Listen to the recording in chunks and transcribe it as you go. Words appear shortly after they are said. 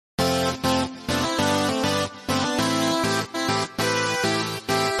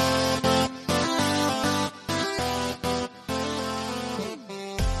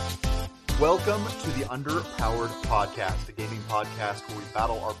Welcome to the Underpowered Podcast, a gaming podcast where we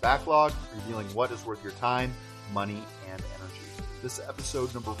battle our backlog, revealing what is worth your time, money, and energy. This is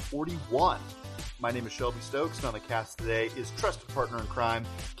episode number 41. My name is Shelby Stokes, and on the cast today is trusted partner in crime,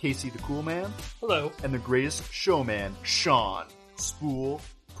 Casey the Cool Man. Hello. And the greatest showman, Sean Spool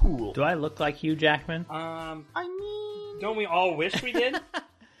Pool. Do I look like Hugh Jackman? Don't we all wish we did?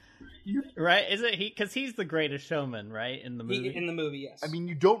 Right? Is it he? Because he's the greatest showman, right? In the movie. In the movie, yes. I mean,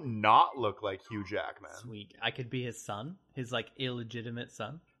 you don't not look like Hugh Jackman. Sweet. I could be his son, his like illegitimate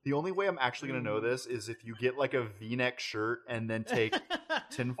son. The only way I'm actually going to know this is if you get like a V-neck shirt and then take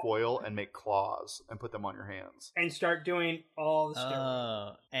tin foil and make claws and put them on your hands. And start doing all the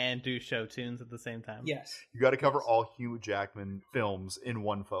steroids. And do show tunes at the same time. Yes. You got to cover all Hugh Jackman films in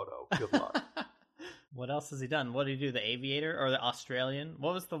one photo. Good luck. What else has he done? What did he do? The Aviator or the Australian?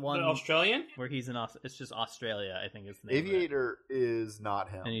 What was the one? The Australian? Where he's in it's just Australia, I think is the name. Aviator is not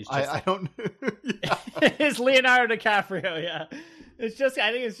him. And he's just I don't yeah. It's Leonardo DiCaprio, yeah. It's just,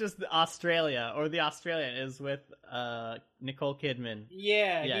 I think it's just Australia, or the Australian is with Nicole Kidman.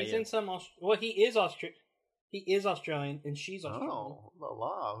 Yeah, he's in some he is Australian and she's Australian. Oh, la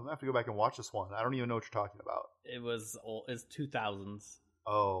la. I'm going to have to go back and watch this one. I don't even know what you're talking about. It was old. It's 2000s.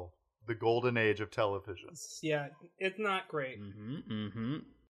 Oh, the golden age of television. Yeah, it's not great.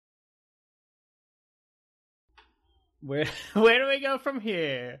 Where do we go from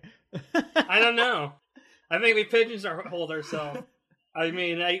here? I don't know. I think we pigeonholed ourselves. I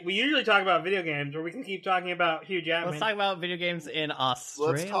mean, we usually talk about video games, or we can keep talking about Hugh Jackman. Let's talk about video games in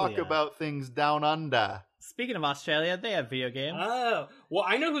Australia. Let's talk about things down under. Speaking of Australia, they have video games. Oh, well,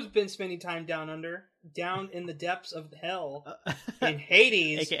 I know who's been spending time down under, down in the depths of hell, in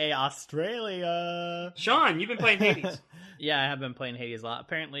Hades. AKA Australia. Sean, you've been playing Hades. Yeah, I have been playing Hades a lot.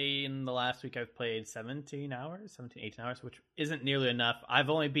 Apparently, in the last week, I've played 18 hours, which isn't nearly enough. I've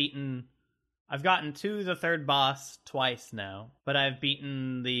gotten to the third boss twice now, but I've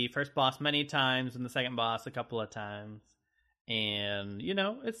beaten the first boss many times and the second boss a couple of times. And,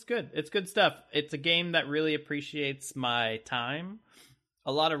 it's good. It's good stuff. It's a game that really appreciates my time.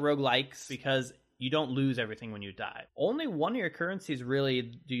 A lot of roguelikes, because you don't lose everything when you die. Only one of your currencies really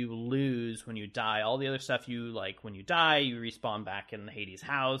do you lose when you die. All the other stuff when you die, you respawn back in the Hades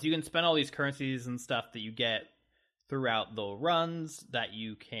house. You can spend all these currencies and stuff that you get throughout the runs that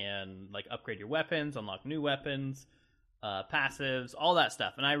you can upgrade your weapons, unlock new weapons, passives, all that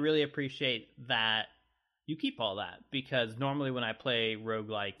stuff. And I really appreciate that you keep all that, because normally when I play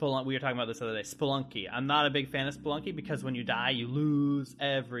roguelike, we were talking about this the other day, Spelunky. I'm not a big fan of Spelunky because when you die, you lose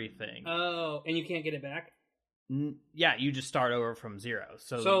everything. Oh, and you can't get it back? Yeah, you just start over from zero.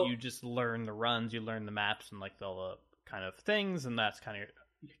 So you just learn the runs, you learn the maps and all the kind of things, and that's kind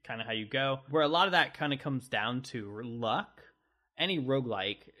of how you go. Where a lot of that kind of comes down to luck. Any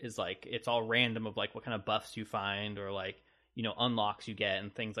roguelike is it's all random of what kind of buffs you find or unlocks you get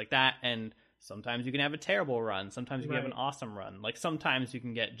and things like that. And sometimes you can have a terrible run. Sometimes you can have an awesome run. Sometimes you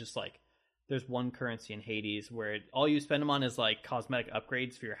can get just there's one currency in Hades where all you spend them on is cosmetic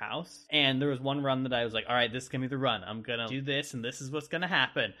upgrades for your house. And there was one run that I was all right, this is going to be the run. I'm going to do this and this is what's going to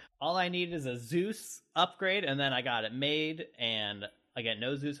happen. All I need is a Zeus upgrade, and then I got it made, and I get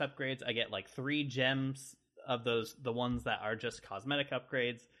no Zeus upgrades. I get 3 gems of those, the ones that are just cosmetic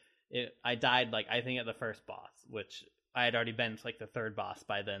upgrades. I died I think at the first boss, which I had already been to the third boss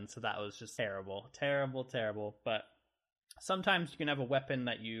by then, so that was just terrible. But sometimes you can have a weapon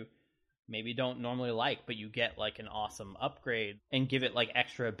that you maybe don't normally like, but you get an awesome upgrade and give it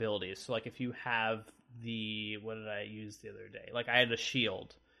extra abilities. So if you have what did I use the other day? I had a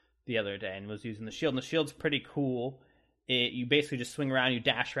shield the other day and was using the shield, and the shield's pretty cool. You basically just swing around, you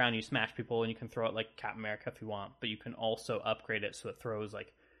dash around, you smash people, and you can throw it like Captain America if you want, but you can also upgrade it so it throws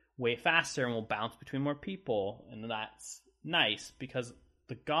way faster and will bounce between more people, and that's nice because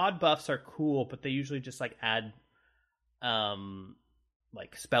the god buffs are cool, but they usually just add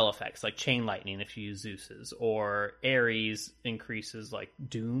spell effects like chain lightning if you use Zeus's, or Ares increases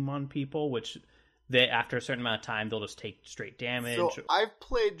doom on people, which they, after a certain amount of time, they'll just take straight damage. So I've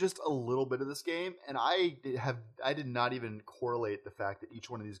played just a little bit of this game, and I did not even correlate the fact that each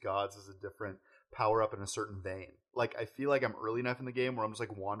one of these gods is a different power up in a certain vein. I feel like I'm early enough in the game where I'm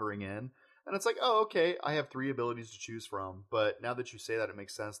just wandering in, and it's oh, okay, I have 3 abilities to choose from. But now that you say that, it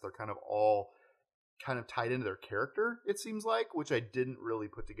makes sense. They're kind of all kind of tied into their character, it seems which I didn't really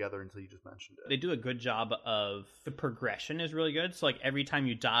put together until you just mentioned it. They do a good job of the progression is really good. So every time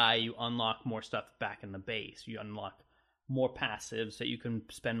you die, you unlock more stuff back in the base. You unlock more passives that you can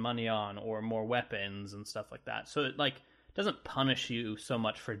spend money on, or more weapons and stuff like that. So it doesn't punish you so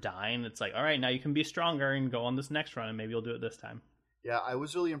much for dying. It's all right, now you can be stronger and go on this next run, and maybe you'll do it this time. Yeah, I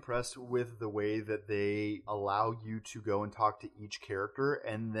was really impressed with the way that they allow you to go and talk to each character,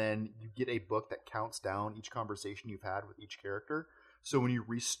 and then you get a book that counts down each conversation you've had with each character. So when you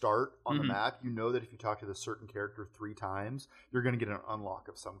restart on the map, you know that if you talk to the certain character 3 times, you're going to get an unlock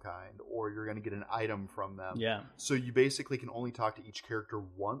of some kind, or you're going to get an item from them. Yeah. So you basically can only talk to each character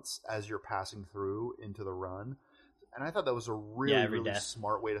once as you're passing through into the run. And I thought that was a really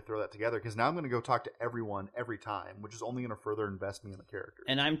smart way to throw that together, because now I'm going to go talk to everyone every time, which is only going to further invest me in the character.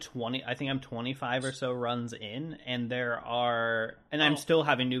 And I think I'm 25 or so runs in, and I'm still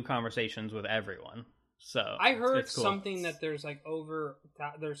having new conversations with everyone. So I heard it's cool. something that there's like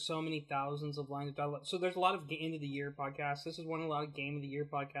there's so many thousands of lines of dialogue. So there's a lot of end of the year podcasts. This is one of a lot of game of the year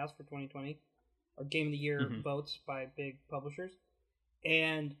podcasts for 2020, or game of the year votes by big publishers.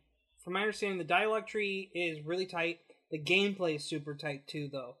 And from my understanding, the dialogue tree is really tight. The gameplay is super tight too,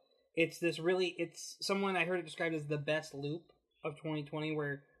 though. It's someone I heard it described as the best loop of 2020,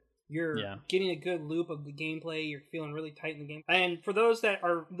 where you're getting a good loop of the gameplay. You're feeling really tight in the game. And for those that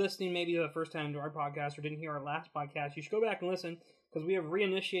are listening maybe the first time to our podcast or didn't hear our last podcast, you should go back and listen, because we have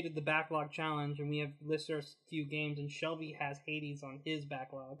reinitiated the backlog challenge, and we have listed a few games, and Shelby has Hades on his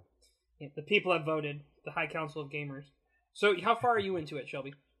backlog. The people have voted, the High Council of Gamers. So how far are you into it,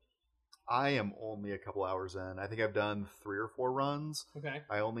 Shelby? I am only a couple hours in. I think I've done 3 or 4 runs. Okay.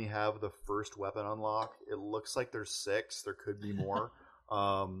 I only have the first weapon unlock. It looks like there's 6. There could be more.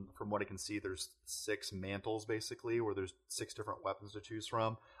 From what I can see, there's 6 mantles, basically, where there's 6 different weapons to choose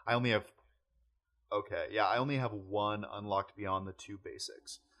from. I only have 1 unlocked beyond the 2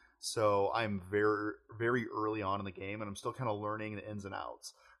 basics. So I'm very, very early on in the game, and I'm still kind of learning the ins and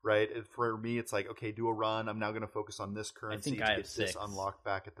outs. Right? For me, it's like, okay, do a run. I'm now going to focus on this currency to get this unlocked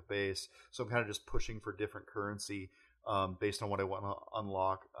back at the base. So I'm kind of just pushing for different currency based on what I want to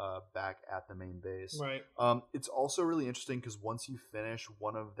unlock back at the main base. Right. It's also really interesting because once you finish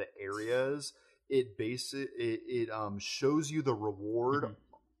one of the areas, it shows you the reward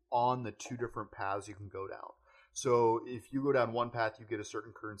on the 2 different paths you can go down. So if you go down one path, you get a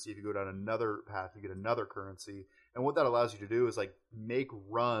certain currency. If you go down another path, you get another currency. And what that allows you to do is like make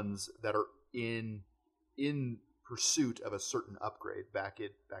runs that are in pursuit of a certain upgrade back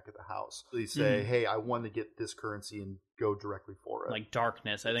at the house. So you say, hey, I want to get this currency, and go directly for it. Like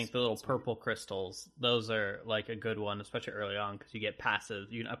Darkness. I think the little purple crystals, those are like a good one, especially early on, because you get passives.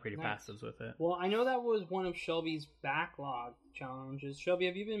 You can upgrade your passives with it. Well, I know that was one of Shelby's backlog challenges. Shelby,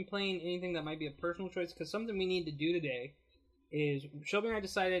 have you been playing anything that might be a personal choice? Because something we need to do today is Shelby and I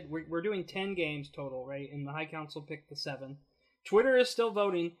decided we're doing 10 games total, right? And the High Council picked the 7. Twitter is still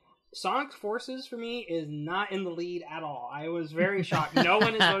voting. Sonic Forces for me is not in the lead at all. I was very shocked. No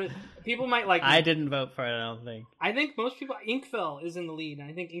one has voted. People might like me. I didn't vote for it, I don't think. I think most people... Inkfell is in the lead, and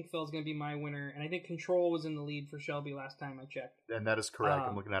I think Inkfell is going to be my winner. And I think Control was in the lead for Shelby last time I checked. And that is correct.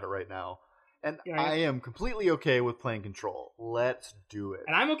 I'm looking at it right now. And I am completely okay with playing Control. Let's do it.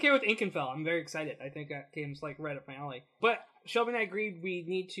 And I'm okay with Inkfell. I'm very excited. I think that game's like right up my alley. But Shelby and I agreed we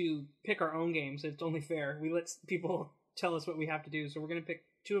need to pick our own games. It's only fair. We let people tell us what we have to do. So we're going to pick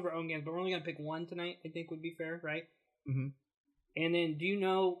 2 of our own games, but we're only going to pick 1 tonight, I think would be fair, right? Mm-hmm. And then, do you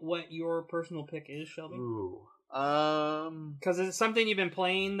know what your personal pick is, Shelby? Ooh. Because it's something you've been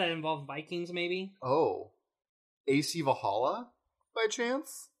playing that involves Vikings, maybe? Oh. AC Valhalla, by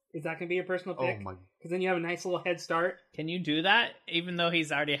chance? Is that going to be your personal pick? Oh my... Because then you have a nice little head start. Can you do that, even though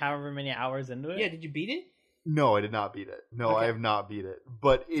he's already however many hours into it? Yeah, did you beat it? No, I did not beat it. No, okay. I have not beat it.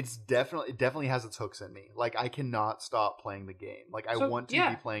 But it definitely has its hooks in me. Like, I cannot stop playing the game. Like, I want to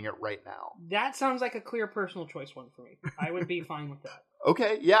be playing it right now. That sounds like a clear personal choice one for me. I would be fine with that.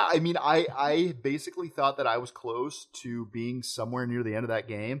 Okay, yeah. I mean, I basically thought that I was close to being somewhere near the end of that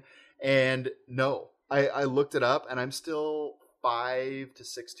game. And no, I looked it up, and I'm still 5 to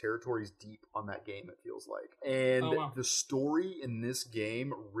 6 territories deep on that game, it feels like. And the story in this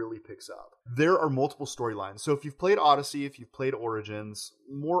game really picks up. There are multiple storylines. So if you've played Odyssey, if you've played Origins,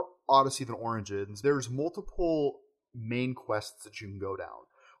 more Odyssey than Origins, there's multiple main quests that you can go down.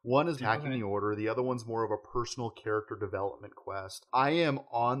 One is hacking the Order. The other one's more of a personal character development quest. I am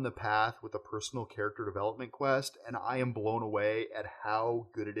on the path with a personal character development quest, and I am blown away at how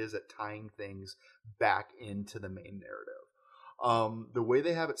good it is at tying things back into the main narrative. The way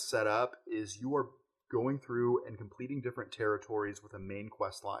they have it set up is you are going through and completing different territories with a main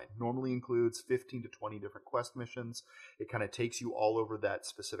quest line. Normally includes 15 to 20 different quest missions. It kind of takes you all over that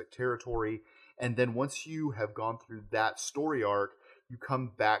specific territory. And then once you have gone through that story arc, you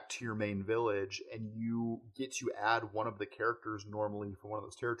come back to your main village and you get to add one of the characters normally from one of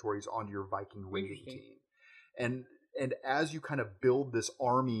those territories onto your Viking raiding team. And And as you kind of build this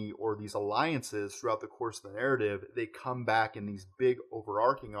army or these alliances throughout the course of the narrative, they come back in these big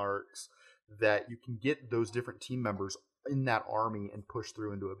overarching arcs that you can get those different team members in that army and push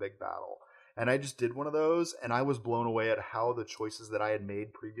through into a big battle. And I just did one of those, and I was blown away at how the choices that I had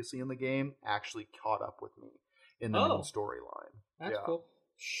made previously in the game actually caught up with me in the main storyline. That's cool.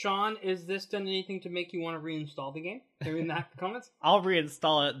 Sean, is this done anything to make you want to reinstall the game? Are you in that comments? I'll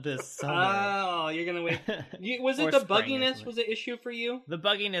reinstall it this summer. Oh, you're going to wait. Was it the bugginess was an issue for you? The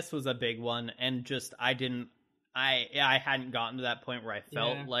bugginess was a big one, and just I hadn't gotten to that point where I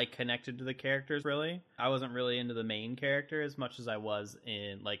felt like connected to the characters, really. I wasn't really into the main character as much as I was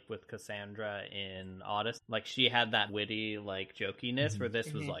in, like, with Cassandra in Odyssey. Like, she had that witty, like, jokiness, where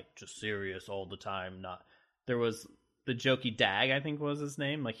this was, like, just serious all the time. There was the jokey Dag, I think was his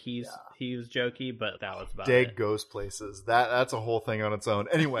name. Like, he was jokey, but that was about it. Dag goes places. That's a whole thing on its own.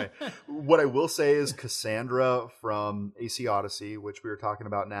 Anyway, what I will say is Cassandra from AC Odyssey, which we were talking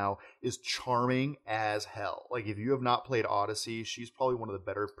about now, is charming as hell. Like, if you have not played Odyssey, she's probably one of the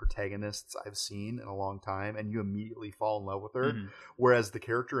better protagonists I've seen in a long time, and you immediately fall in love with her. Mm-hmm. Whereas the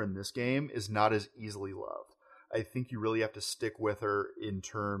character in this game is not as easily loved. I think you really have to stick with her in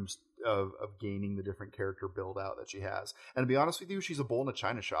terms of gaining the different character build out that she has. And to be honest with you, she's a bull in a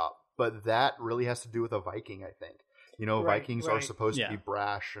china shop, but that really has to do with a Viking, I think. You know, Vikings are supposed to be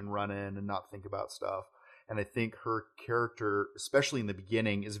brash and run in and not think about stuff. And I think her character, especially in the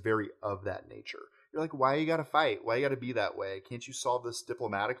beginning, is very of that nature. You're like, why you got to fight? Why you got to be that way? Can't you solve this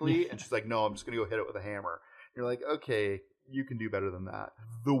diplomatically? And she's like, no, I'm just going to go hit it with a hammer. And you're like, okay, you can do better than that.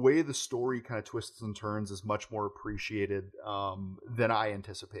 The way the story kind of twists and turns is much more appreciated than I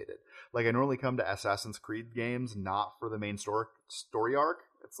anticipated. Like, I normally come to Assassin's Creed games not for the main story arc.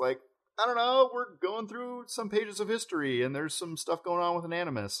 It's like, I don't know, we're going through some pages of history and there's some stuff going on with an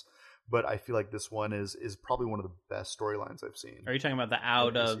Animus. But I feel like this one is probably one of the best storylines I've seen. Are you talking about the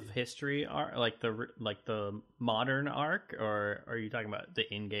out of history arc, like the modern arc, or are you talking about the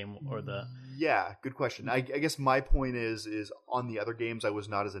in-game or the? Yeah, good question. I guess my point is on the other games I was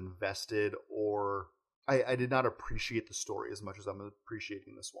not as invested, or I did not appreciate the story as much as I'm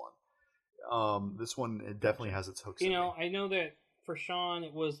appreciating this one. This one, it definitely has its hooks. I know that for Sean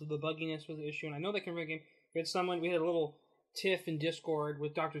it was the bugginess was the issue, and I know that can game. We had a little tiff in Discord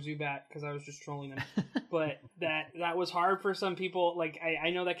with Dr. Zubat because I was just trolling him, but that was hard for some people. Like,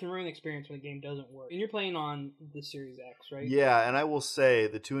 I know that can ruin the experience when a game doesn't work. And you're playing on the Series X, right? Yeah, and I will say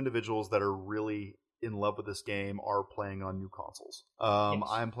the two individuals that are really in love with this game are playing on new consoles. Yes.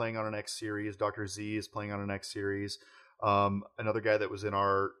 I'm playing on an X series. Dr. Z is playing on an X series. Another guy that was in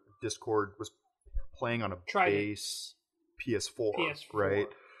our Discord was playing on a base PS4, right?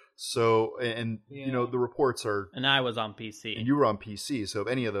 So, and the reports are... And I was on PC. And you were on PC, so if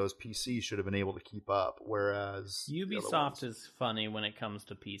any of those, PC should have been able to keep up, whereas... Ubisoft is funny when it comes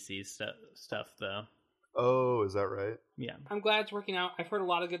to PC stuff, though. Oh, is that right? Yeah. I'm glad it's working out. I've heard a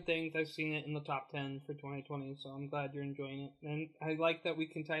lot of good things. I've seen it in the top 10 for 2020, so I'm glad you're enjoying it. And I like that we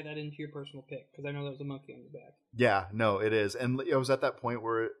can tie that into your personal pick, because I know that was a monkey on your back. Yeah, no, it is. And I was at that point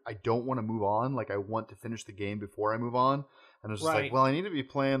where I don't want to move on. Like, I want to finish the game before I move on. And I was just like, well, I need to be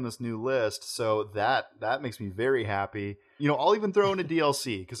playing this new list, so that makes me very happy. I'll even throw in a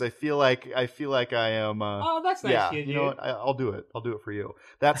DLC because I feel like I am. Oh, that's nice. Yeah, you know what? I'll do it. I'll do it for you.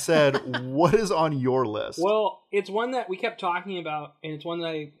 That said, what is on your list? Well, it's one that we kept talking about, and it's one that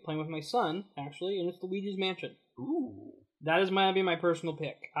I play with my son actually, and it's Luigi's Mansion. Ooh, that is be my personal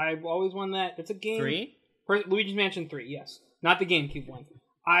pick. I've always won that. It's a game. 3? Luigi's Mansion 3, yes, not the GameCube one.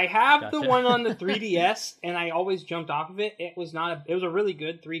 I have the one on the 3DS, and I always jumped off of it. It was a really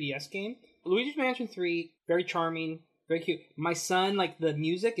good 3DS game. Luigi's Mansion 3, very charming, very cute. My son, like, the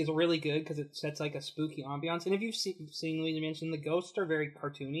music is really good because it sets, like, a spooky ambiance. And if you've seen Luigi's Mansion, the ghosts are very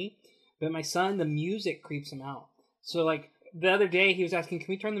cartoony. But my son, the music creeps him out. So, like, the other day, he was asking, can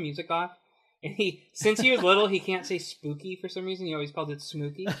we turn the music off? And since he was little, he can't say spooky for some reason. He always calls it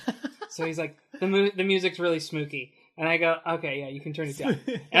smooky. So he's like, the music's really smooky. And I go, okay, yeah, you can turn it down.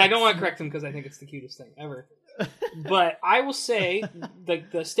 And I don't want to correct him because I think it's the cutest thing ever. But I will say, the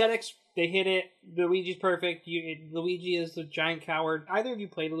aesthetics, they hit it. Luigi's perfect. Luigi is the giant coward. Either of you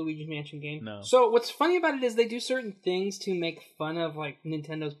played a Luigi's Mansion game? No. So what's funny about it is they do certain things to make fun of, like,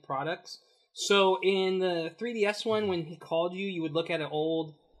 Nintendo's products. So in the 3DS one, when he called you, you would look at an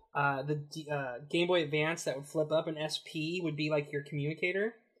old Game Boy Advance that would flip up, and SP would be like your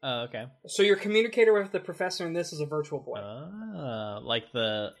communicator. Oh, okay. So your communicator with the professor in this is a Virtual Boy. Like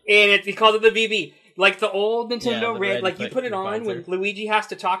the... And he calls it the VB. Like the old Nintendo Red, like you put it on when Luigi has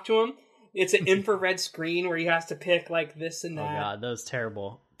to talk to him. It's an infrared screen where he has to pick like this and that. Oh god, those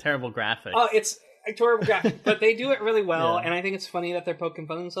terrible graphics. Oh, Horrible graphics, but they do it really well, Yeah. and I think it's funny that they're poking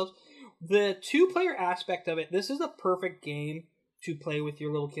fun at themselves. The 2-player aspect of it, this is a perfect game to play with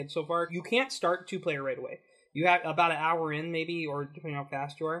your little kid so far. You can't start 2-player right away. You have about an hour in, maybe, or depending on how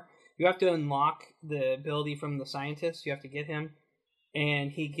fast you are. You have to unlock the ability from the scientist. You have to get him,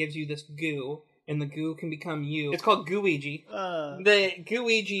 and he gives you this goo, and the goo can become you. It's called Gooigi. The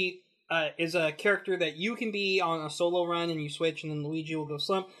Gooigi is a character that you can be on a solo run, and you switch, and then Luigi will go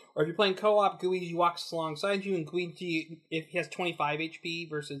slump. Or if you're playing co-op, Gooigi walks alongside you, and Gooigi, if he has 25 HP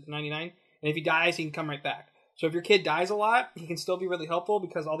versus 99, and if he dies, he can come right back. So if your kid dies a lot, he can still be really helpful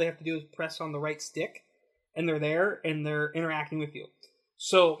because all they have to do is press on the right stick, and they're there, and they're interacting with you.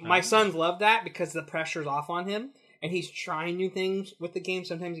 So my sons love that because the pressure's off on him, and he's trying new things with the game.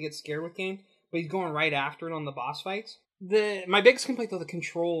 Sometimes he gets scared with games, but he's going right after it on the boss fights. My biggest complaint, though, the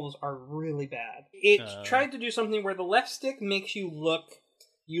controls are really bad. It tried to do something where the left stick makes you look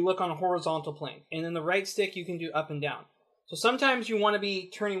on a horizontal plane, and then the right stick you can do up and down. So sometimes you want to be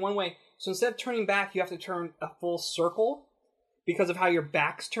turning one way, so instead of turning back, you have to turn a full circle because of how your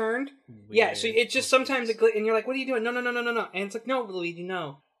back's turned. Weird. Yeah, so it just sometimes and you're like, what are you doing? No. And it's like, no, Luigi,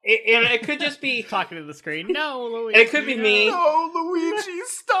 no. And it could just be talking to the screen. No, Luigi. And it could be me. No, Luigi,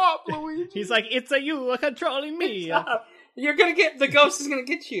 stop, Luigi. He's like, it's you controlling me. Stop. You're gonna get the ghost is gonna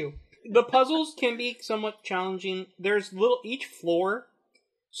get you. The puzzles can be somewhat challenging. There's each floor.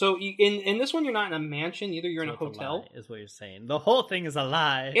 So in this one, you're not in a mansion. Either you're in a hotel. Is what you're saying. The whole thing is a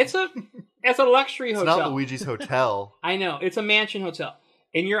lie. It's a luxury hotel. It's not Luigi's hotel. I know. It's a mansion hotel.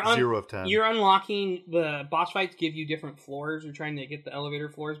 And you're 0 of 10. You're unlocking the boss fights. Give you different floors. You're trying to get the elevator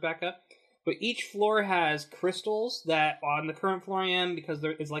floors back up. But each floor has crystals that on the current floor I am, because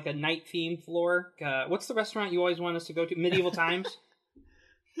there is like a night themed floor. What's the restaurant you always want us to go to? Medieval Times.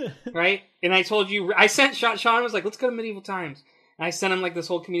 Right? And I told you, I sent Sean was like, let's go to Medieval Times. And I sent him like this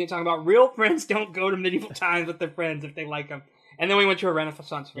whole comedian talking about real friends don't go to Medieval Times with their friends if they like them. And then we went to a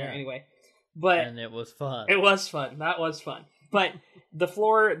Renaissance fair anyway. And it was fun. It was fun. That was fun. But the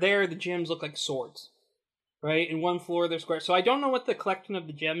floor there, the gems look like swords. Right? In one floor, they're square. So I don't know what the collection of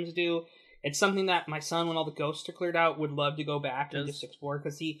the gems do. It's something that my son, when all the ghosts are cleared out, would love to go back and just explore.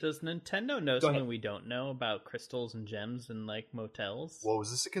 Because does Nintendo know something we don't know about crystals and gems in like motels? Well, was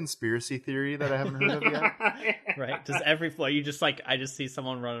this a conspiracy theory that I haven't heard of yet? Right? Does every floor I just see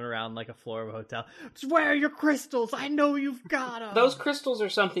someone running around like a floor of a hotel? Where are your crystals? I know you've got them. Those crystals are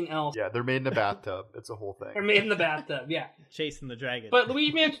something else. Yeah, they're made in a bathtub. It's a whole thing. They're made in the bathtub. Yeah, chasing the dragon. But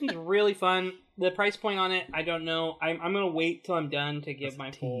Luigi Mansion's really fun. The price point on it, I don't know. I'm going to wait till I'm done to give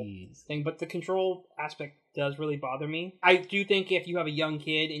my full thing. But the control aspect does really bother me. I do think if you have a young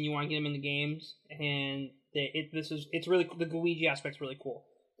kid and you want to get them into games, and it's really the Luigi aspect's really cool.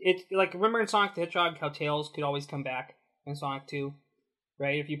 It's like, remember in Sonic the Hedgehog how Tails could always come back in Sonic 2,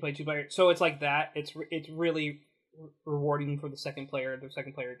 right? If you play 2-player, so it's like that. It's really rewarding for the second player. The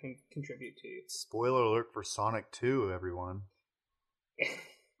second player can contribute to you. Spoiler alert for Sonic 2, everyone.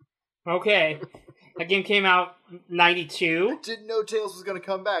 Okay. That game came out 92. I didn't know Tails was going to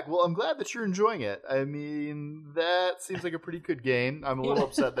come back. Well, I'm glad that you're enjoying it. I mean, that seems like a pretty good game. I'm a little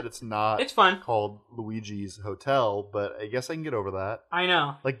upset that it's not it's fun. Called Luigi's Hotel, but I guess I can get over that. I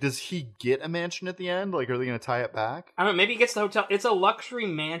know. Like, does he get a mansion at the end? Like, are they going to tie it back? I don't know. Maybe he gets the hotel. It's a luxury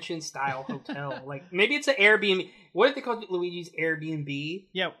mansion style hotel. Like, maybe it's an Airbnb. What if they called it Luigi's Airbnb?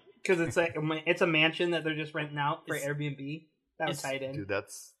 Yeah. Because it's a mansion that they're just renting out for Airbnb. That was tied in. Dude,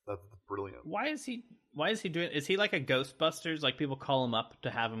 that's brilliant. Why is he doing? Is he like a Ghostbusters? Like people call him up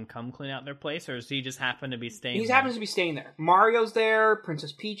to have him come clean out their place, or does he just happen to be staying? He happens to be staying there. Mario's there.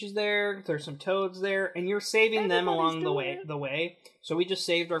 Princess Peach is there. There's some Toads there, and you're saving them along the way. So we just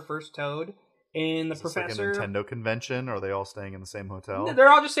saved our first Toad, and the professor. Like a Nintendo convention? Or are they all staying in the same hotel? They're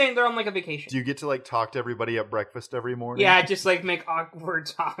all just saying they're on like a vacation. Do you get to like talk to everybody at breakfast every morning? Yeah, just like make awkward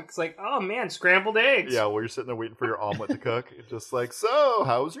talks, like, "Oh man, scrambled eggs." Yeah, while you're sitting there waiting for your omelet to cook, it's just like, "So,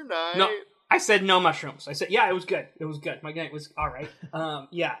 how was your night?" No. I said no mushrooms. I said, yeah, it was good. It was good. My night was all right.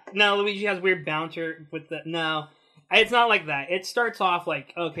 Yeah. No, Luigi has weird bouncer with the... No, it's not like that. It starts off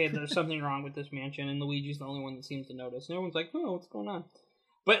like, okay, there's something wrong with this mansion, and Luigi's the only one that seems to notice. And everyone's like, oh, what's going on?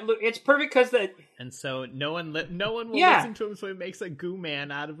 But it's perfect because that... And so no one will listen to him, so he makes a goo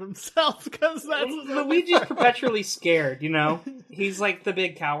man out of himself, because that's... Luigi's perpetually scared, you know? He's like the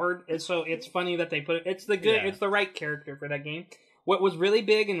big coward, and so it's funny that they put it... It's the right character for that game. What was really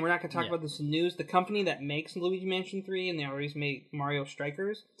big, and we're not going to talk about this in news, the company that makes Luigi Mansion 3, and they always made Mario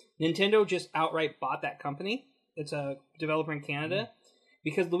Strikers, Nintendo just outright bought that company. It's a developer in Canada.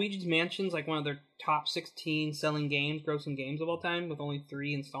 Because Luigi's Mansion's like one of their top 16 selling games, grossing games of all time, with only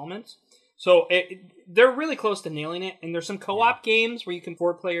 3 installments. So they're really close to nailing it, and there's some co-op games where you can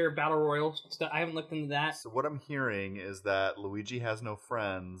 4-player battle royal stuff. I haven't looked into that. So what I'm hearing is that Luigi Has No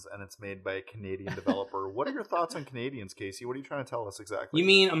Friends, and it's made by a Canadian developer. What are your thoughts on Canadians, Casey? What are you trying to tell us exactly? You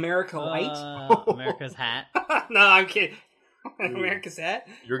mean America White? America's Hat? No, I'm kidding. America's Hat?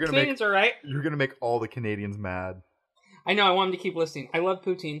 Canadians are right. You're going to make all the Canadians mad. I know, I want him to keep listening. I love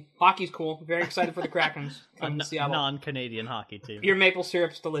poutine. Hockey's cool. Very excited for the Krakens coming to Seattle. Non-Canadian hockey team. Your maple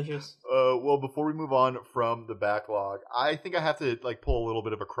syrup's delicious. Well, before we move on from the backlog, I think I have to pull a little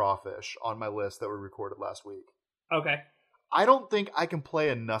bit of a crawfish on my list that we recorded last week. Okay. I don't think I can play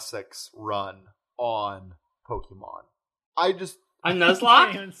a Nuzlocke run on Pokemon. I just... A Nuzlocke?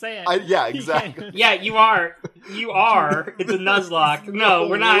 You can't even say it. Yeah, exactly. Yeah, you are. You are. It's a Nuzlocke. No,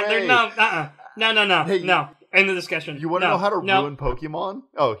 we're not. No. Hey, no. End of discussion. You want to know how to ruin Pokemon?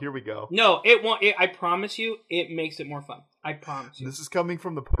 Oh, here we go. No, it won't. I promise you, it makes it more fun. I promise you. This is coming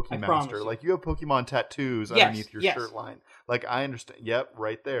from the Pokemaster. Like, you have Pokemon tattoos underneath your shirt line. Like, I understand. Yep,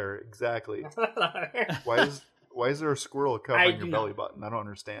 right there. Exactly. Why is there a squirrel covering your belly button? I don't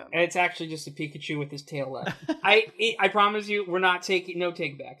understand. It's actually just a Pikachu with his tail left. I promise you, we're not taking no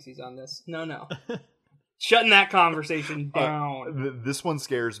take-backsies on this. No. Shutting that conversation down. This one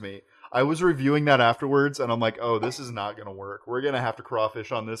scares me. I was reviewing that afterwards, and I'm like, oh, this is not going to work. We're going to have to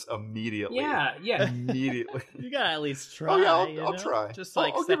crawfish on this immediately. Yeah. Immediately. You got to at least try. Oh, yeah, I'll try. Just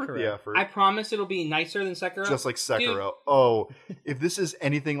like I'll give it the effort. I promise it'll be nicer than Sekiro. Just like Sekiro. Dude. Oh, if this is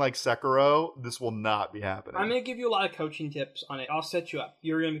anything like Sekiro, this will not be happening. I'm going to give you a lot of coaching tips on it. I'll set you up.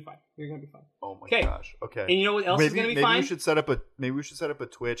 You're going to be fine. Oh my gosh. Okay. And you know what else is going to be fine? Maybe we should set up a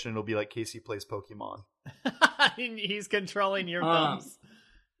Twitch, and it'll be like Casey plays Pokemon. He's controlling your thumbs.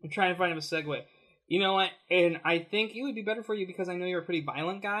 I'm trying to find him a segue. You know what? And I think it would be better for you because I know you're a pretty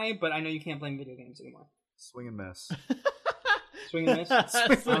violent guy, but I know you can't play video games anymore. Swing and miss. Swing and miss?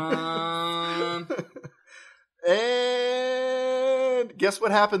 And guess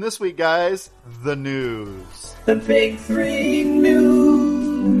what happened this week, guys? The news. The big three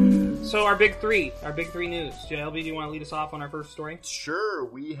news. So our big three news. JLB, do you want to lead us off on our first story? Sure.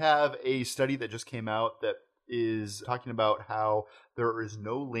 We have a study that just came out that is talking about how there is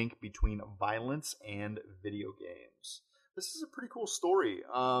no link between violence and video games. This is a pretty cool story.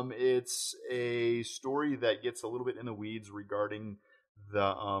 It's a story that gets a little bit in the weeds regarding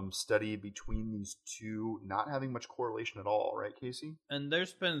the study between these two not having much correlation at all, right, Casey? And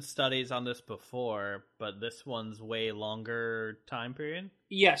there's been studies on this before, but this one's way longer time period.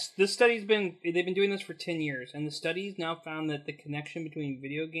 Yes, this study's they've been doing this for 10 years, and the study's now found that the connection between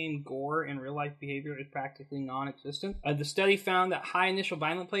video game gore and real life behavior is practically non-existent. The study found that high initial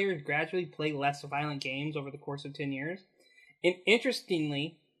violent players gradually play less violent games over the course of 10 years. And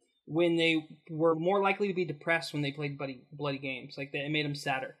interestingly, when they were more likely to be depressed when they played bloody games. Like, it made them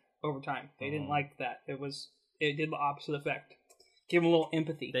sadder over time. They didn't like that. It did the opposite effect. Give them a little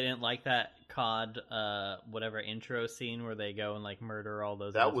empathy. They didn't like that COD, whatever intro scene where they go and like murder all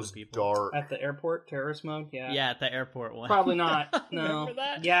those. That was people. Dark. At the airport, terrorist mode. Yeah, at the airport one. Probably not. No. Remember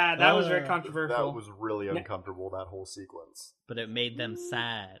that? Yeah, that was very controversial. That was really uncomfortable. That whole sequence. But it made them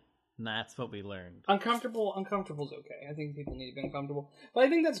sad. And that's what we learned. Uncomfortable's okay. I think people need to be uncomfortable. But I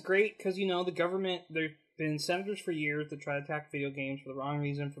think that's great because, the government, there have been senators for years that try to attack video games for the wrong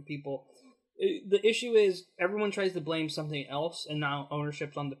reason for people. The issue is everyone tries to blame something else, and now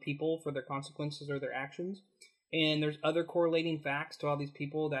ownership's on the people for their consequences or their actions. And there's other correlating facts to all these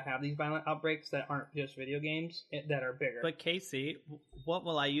people that have these violent outbreaks that aren't just video games, that are bigger. But Casey, what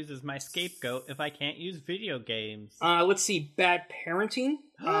will I use as my scapegoat if I can't use video games? Let's see, bad parenting.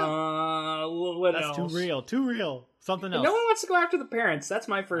 What That's else? Too real. Something else. No one wants to go after the parents. That's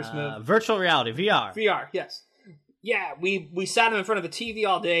my first move. Virtual reality, VR. VR, yes. Yeah, we sat them in front of the TV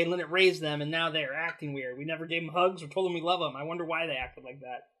all day and let it raise them, and now they're acting weird. We never gave them hugs or told them we love them. I wonder why they acted like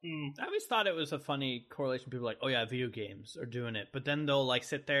that. I always thought it was a funny correlation. People are like, oh yeah, video games are doing it. But then they'll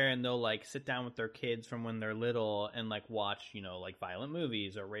sit there and they'll sit down with their kids from when they're little and watch, violent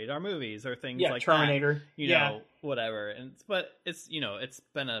movies or rated R movies or things like Terminator. that. Whatever. But it's, it's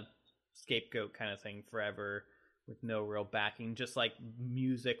been a scapegoat kind of thing forever. With no real backing, just like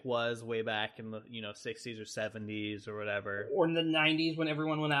music was way back in the 60s or 70s or whatever, or in the 90s when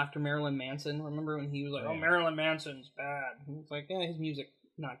everyone went after Marilyn Manson. Remember when he was like, "Oh, Marilyn Manson's bad"? And it's like, yeah, his music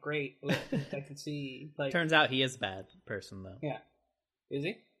not great. I can see. Turns out he is a bad person though. Yeah, is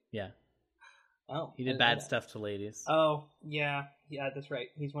he? Yeah. Oh, he did bad stuff to ladies. Oh, yeah, that's right.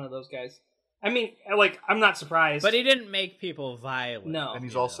 He's one of those guys. I mean, like, I'm not surprised. But he didn't make people violent. No. And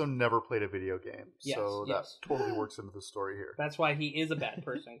he's also never played a video game. Yes, so that totally works into the story here. That's why he is a bad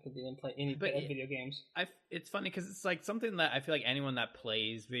person, because he didn't play any video games. It's funny because it's like something that I feel like anyone that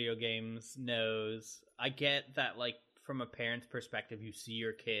plays video games knows. I get that, like, from a parent's perspective, you see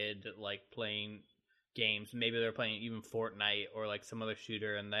your kid, like, playing games. Maybe they're playing even Fortnite or, like, some other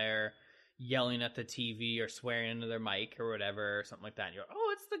shooter, and they're yelling at the TV or swearing into their mic or whatever, or something like that. And you're like,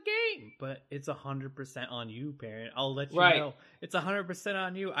 oh, it's the game. But it's 100% on you, parent. I'll let you know. It's 100%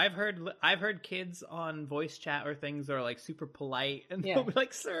 on you. I've heard kids on voice chat or things that are like super polite, and they'll be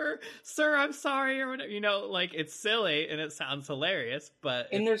like, sir, I'm sorry, or whatever. You know, like, it's silly and it sounds hilarious, but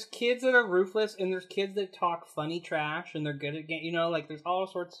there's kids that are ruthless, and there's kids that talk funny trash, and they're good at game. You know, like, there's all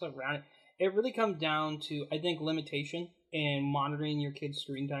sorts of stuff around it. It really comes down to, I think, limitation, and monitoring your kids'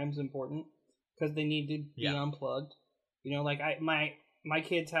 screen time is important, because they need to be unplugged. You know, like, my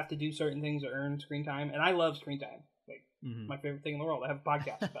kids have to do certain things to earn screen time, and I love screen time. Like, my favorite thing in the world. I have a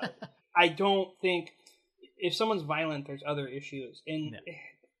podcast about it. I don't think if someone's violent, there's other issues, and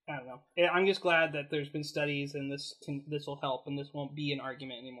I don't know. I'm just glad that there's been studies, and this will help, and this won't be an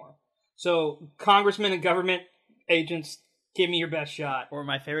argument anymore. So, congressmen and government agents, give me your best shot. Or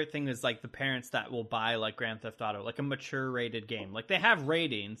my favorite thing is, like, the parents that will buy, like, Grand Theft Auto, like a mature rated game. Like, they have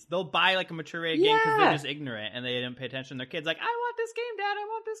ratings. They'll buy, like, a mature rated game because they're just ignorant and they didn't pay attention. Their kid's like, I want this game, Dad. I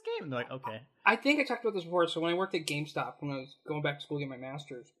want this game. And they're like, okay. I think I talked about this before. So when I worked at GameStop, when I was going back to school to get my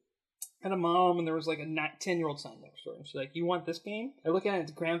master's, I had a mom, and there was, like, a 10-year-old son next door. And she's like, you want this game? I look at it,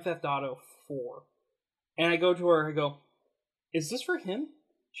 it's Grand Theft Auto 4. And I go to her, I go, is this for him?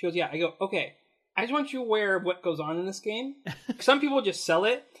 She goes, yeah. I go, okay. I just want you aware of what goes on in this game. Some people just sell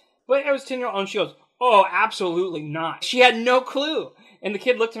it. But I was 10-year-old, and she goes, oh, absolutely not. She had no clue. And the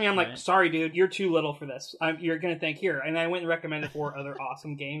kid looked at me, I'm like, sorry, dude, you're too little for this. You're going to thank here. And I went and recommended 4 other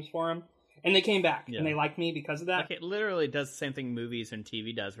awesome games for him. And they came back, and they liked me because of that. Like, it literally does the same thing movies and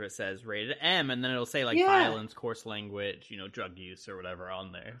TV does, where it says rated M, and then it'll say, like, violence, coarse language, you know, drug use or whatever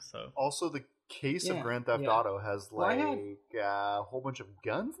on there. So also, the case of Grand Theft Auto has, like, a whole bunch of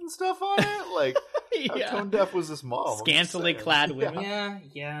guns and stuff on it. Like, how tone deaf was this mom? Scantily clad women.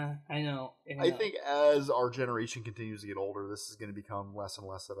 Yeah, I know. I think as our generation continues to get older, this is going to become less and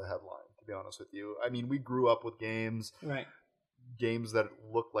less of a headline, to be honest with you. I mean, we grew up with games. Right. Games that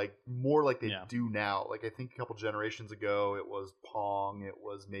look like more like they do now. Like, I think a couple generations ago it was Pong, it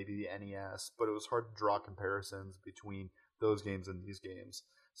was maybe the NES, but it was hard to draw comparisons between those games and these games.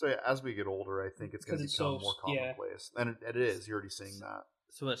 So yeah, as we get older, I think it's going to become more commonplace. And it is. You're already seeing that.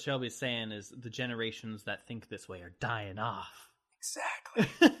 So what Shelby's saying is the generations that think this way are dying off.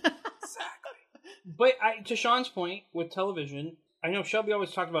 Exactly. But to Sean's point with television, I know Shelby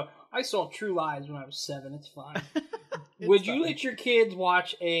always talked about, I saw True Lies when I was 7. It's fine. Would you let your kids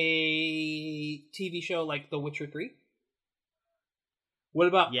watch a TV show like The Witcher 3? What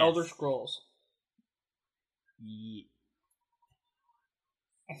about Elder Scrolls?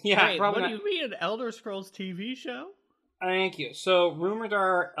 Yeah, wait, probably. What do you mean, an Elder Scrolls TV show? Thank you. So, rumors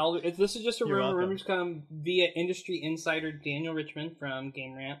are this is just a rumor. Welcome. Rumors come via industry insider Daniel Richmond from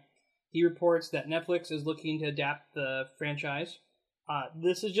Game Rant. He reports that Netflix is looking to adapt the franchise.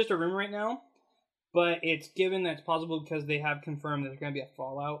 This is just a rumor right now, but it's given that it's possible because they have confirmed that there's going to be a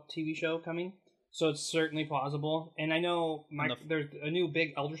Fallout TV show coming. So it's certainly possible. And I know there's a new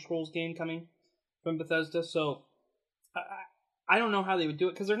big Elder Scrolls game coming from Bethesda, so I don't know how they would do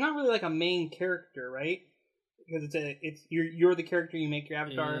it, because they're not really like a main character, right? Because you're the character, you make your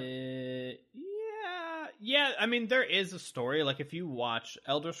avatar. Yeah. I mean, there is a story. Like, if you watch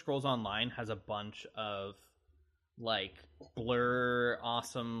Elder Scrolls Online, has a bunch of like blur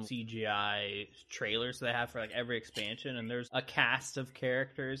awesome CGI trailers they have for like every expansion, and there's a cast of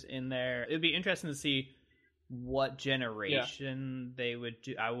characters in there. It'd be interesting to see what generation they would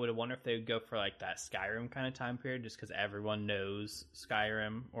do. I would wonder if they would go for like that Skyrim kind of time period, just because everyone knows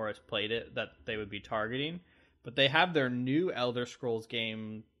Skyrim or has played it, that they would be targeting. But they have their new Elder Scrolls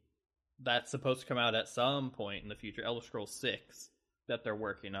game that's supposed to come out at some point in the future, Elder Scrolls 6, that they're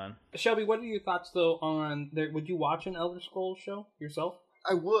working on. Shelby, what are your thoughts though on would you watch an Elder Scrolls show yourself?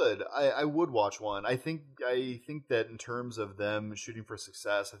 I would. I would watch one. I think that in terms of them shooting for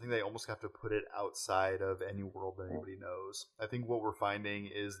success, I think they almost have to put it outside of any world that anybody knows. I think what we're finding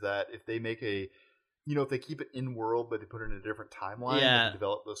is that if they make if they keep it in world, but they put it in a different timeline, they can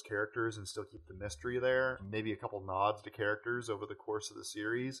develop those characters and still keep the mystery there. Maybe a couple nods to characters over the course of the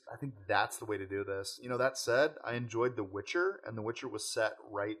series. I think that's the way to do this. That said, I enjoyed The Witcher, and The Witcher was set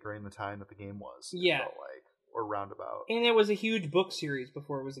right during the time that the game was. Yeah. It felt like, or roundabout. And it was a huge book series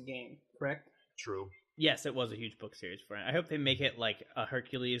before it was a game, correct? True. Yes, it was a huge book series for it. I hope they make it like a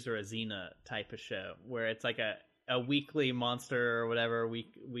Hercules or a Xena type of show, where it's like a weekly monster or whatever,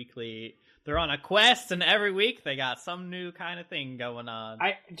 weekly... They're on a quest, and every week they got some new kind of thing going on.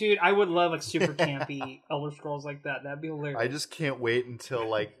 I would love like super campy Elder Scrolls like that. That'd be hilarious. I just can't wait until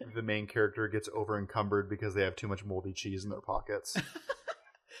like the main character gets over encumbered because they have too much moldy cheese in their pockets.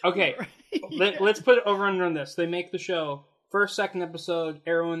 Okay, let's put it over under on this. They make the show first, second episode,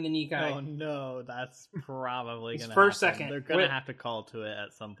 arrow in the knee guy. Oh no, that's probably gonna first, happen. second. They're gonna have to call to it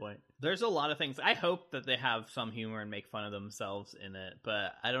at some point. There's a lot of things. I hope that they have some humor and make fun of themselves in it,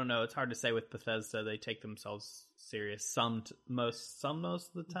 but I don't know. It's hard to say with Bethesda. They take themselves serious most of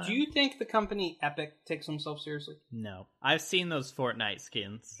the time. Do you think the company Epic takes themselves seriously? No. I've seen those Fortnite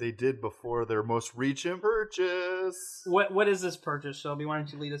skins. They did before their most recent purchase. What is this purchase, Shelby? Why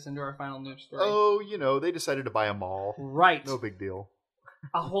don't you lead us into our final news story? Oh, they decided to buy a mall. Right. No big deal.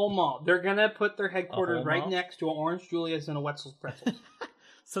 A whole mall. They're gonna put their headquarters right mall? next to an Orange Julius and a Wetzel's Pretzels.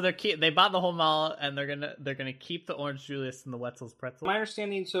 So they bought the whole mall, and they're gonna keep the Orange Julius and the Wetzel's Pretzel. My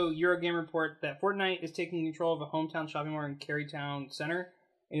understanding, so Eurogame report that Fortnite is taking control of a hometown shopping mall in Carytown Center,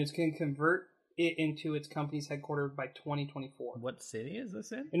 and it's going to convert it into its company's headquarters by 2024. What city is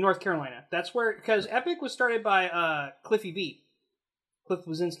this in? In North Carolina. That's where, because Epic was started by Cliffy B. Cliff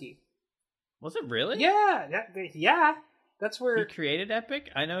Bleszinski. Was it really? Yeah. That's where he created Epic.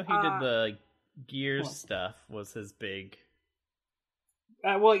 I know he did the Gears stuff. Was his big.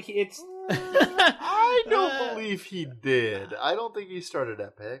 It's. I don't believe he did. I don't think he started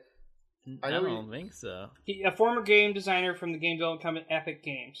Epic. I don't think so. A former game designer from the game development company Epic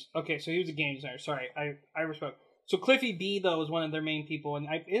Games. Okay, so he was a game designer. Sorry, I misspoke. So Cliffy B, though, was one of their main people. And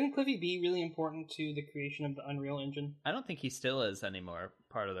isn't Cliffy B really important to the creation of the Unreal Engine? I don't think he still is anymore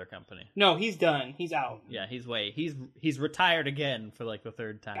part of their company. No, he's done. He's out. Yeah, he's retired again for like the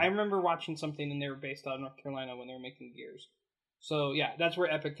third time. I remember watching something and they were based out of North Carolina when they were making Gears. So, yeah, that's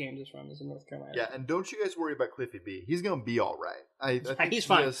where Epic Games is from, is in North Carolina. Yeah, and don't you guys worry about Cliffy B. He's going to be all right. I think he's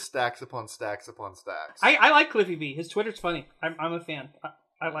fine. Has stacks upon stacks upon stacks. I like Cliffy B. His Twitter's funny. I'm a fan.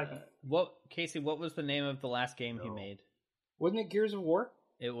 I like him. Casey, what was the name of the last game he made? Wasn't it Gears of War?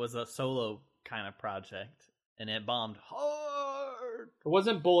 It was a solo kind of project, and it bombed hard. It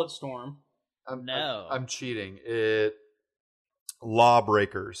wasn't Bulletstorm. I'm cheating.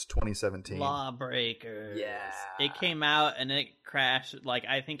 Lawbreakers 2017. Lawbreakers. Yeah. It came out and it crashed. Like,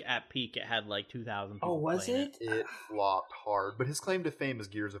 I think at peak it had like 2,000 people. Oh, was it? It flopped hard. But his claim to fame is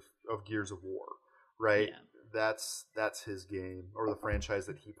Gears of War, right? Yeah. That's his game, or the franchise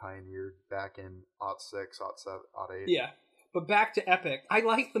that he pioneered back in 06, 07, 08. Yeah. But back to Epic. I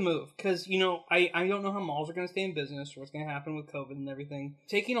like the move because, I don't know how malls are going to stay in business or what's going to happen with COVID and everything.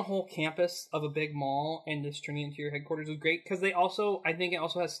 Taking a whole campus of a big mall and just turning it into your headquarters is great because I think it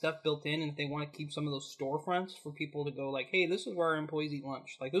also has stuff built in, and if they want to keep some of those storefronts for people to go like, hey, this is where our employees eat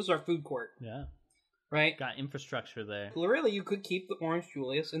lunch. Like, this is our food court. Yeah. Right? Got infrastructure there. Really, you could keep the Orange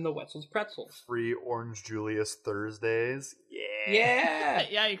Julius and the Wetzel's Pretzels. Free Orange Julius Thursdays. Yeah.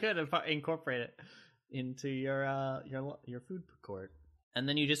 Yeah, you could incorporate it into your food court, and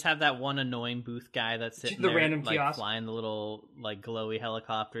then you just have that one annoying booth guy that's sitting there, random like kiosk, flying the little like glowy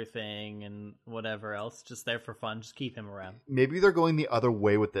helicopter thing and whatever else, just there for fun. Just keep him around. Maybe they're going the other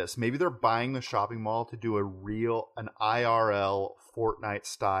way with this. Maybe they're buying the shopping mall to do an IRL Fortnite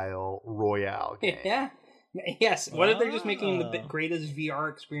style Royale game. Yeah. Yes. What if they're just making the greatest VR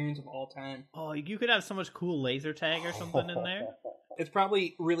experience of all time? Oh, you could have so much cool laser tag or something in there. It's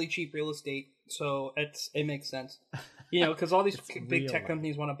probably really cheap real estate, so it makes sense. Because all these big tech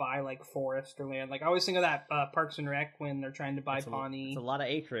companies want to buy like forest or land. Like I always think of that Parks and Rec when they're trying to buy Pawnee. It's a lot of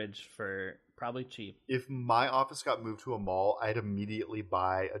acreage for probably cheap. If my office got moved to a mall, I'd immediately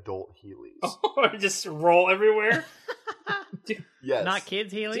buy adult Heelys. Or just roll everywhere. Yes, not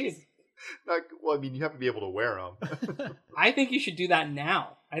kids Heelys. You have to be able to wear them. I think you should do that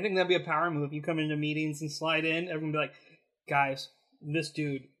now. I think that'd be a power move. You come into meetings and slide in, everyone be like, guys, this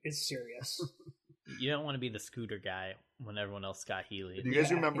dude is serious. You don't want to be the scooter guy when everyone else got Heelys. Do you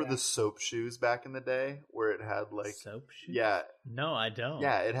guys remember the soap shoes back in the day where it had like soap shoes? Yeah. No, I don't.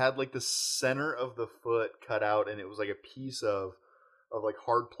 Yeah, it had like the center of the foot cut out, and it was like a piece of like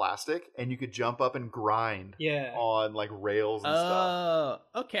hard plastic, and you could jump up and grind on like rails and stuff.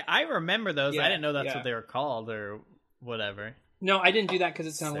 Oh, okay. I remember those. Yeah, I didn't know that's what they were called or whatever. No, I didn't do that because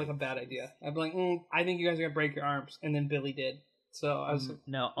it sounded like a bad idea. I'd be like, I think you guys are going to break your arms. And then Billy did. So I was...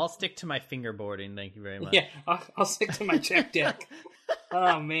 No, I'll stick to my fingerboarding. Thank you very much. Yeah, I'll stick to my check deck.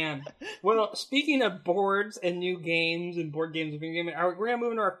 Oh, man. Well, speaking of boards and new games and board games and video gaming, we're going to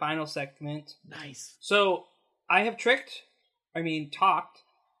move into our final segment. Nice. So I have talked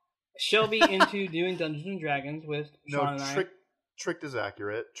Shelby into doing Dungeons and Dragons with Sean and I. Tricked is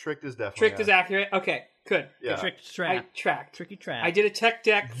accurate. Tricked is definitely Tricked is accurate. Okay, good. Yeah. Tricked trap. I tracked. Tricky trap. I did a tech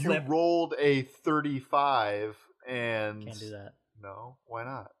deck flip. You rolled a 35 and... Can't do that. No? Why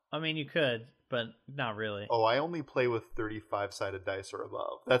not? I mean, you could, but not really. Oh, I only play with 35-sided dice or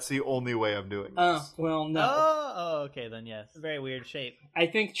above. That's the only way I'm doing this. Oh, well, no. Oh, okay, then yes. Very weird shape. I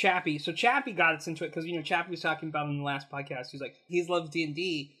think Chappie. So Chappie got us into it because, Chappie was talking about it in the last podcast. He's like, he loves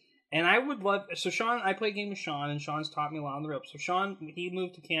D&D. And I would love... So Sean, I play a game with Sean, and Sean's taught me a lot on the ropes. So Sean, he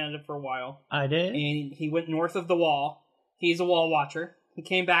moved to Canada for a while. I did? And he went north of the wall. He's a wall watcher. He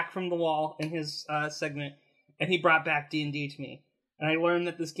came back from the wall in his segment, and he brought back D&D to me. And I learned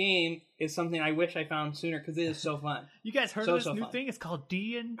that this game is something I wish I found sooner because it is so fun. You guys heard of this new thing? It's called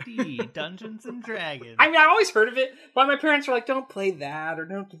D&D, Dungeons and Dragons. I mean, I always heard of it, but my parents were like, "Don't play that or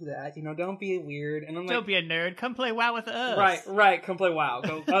don't do that. Don't be weird." And I'm like, "Don't be a nerd. Come play WoW with us." Right. Come play WoW.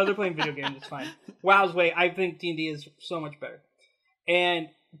 They're playing video games. It's fine. WoW's way. I think D&D is so much better. And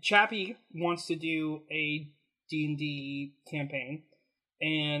Chappie wants to do a D&D campaign,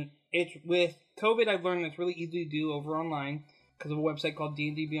 and it's with COVID. I've learned it's really easy to do over online, because of a website called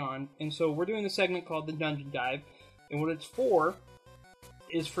D&D Beyond. And so we're doing a segment called the Dungeon Dive. And what it's for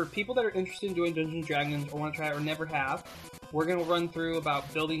is for people that are interested in doing Dungeons & Dragons or want to try it or never have. We're going to run through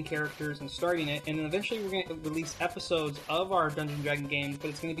about building characters and starting it. And then eventually we're going to release episodes of our Dungeons & Dragons games,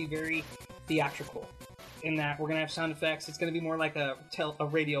 but it's going to be very theatrical in that we're going to have sound effects. It's going to be more like a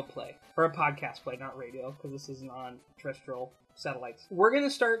radio play or a podcast play, not radio, because this isn't on terrestrial satellites. We're going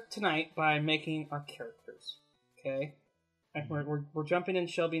to start tonight by making our characters. Okay? And we're jumping in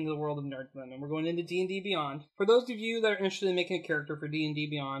Shelby into the world of Nerdland, and we're going into D&D Beyond. For those of you that are interested in making a character for D&D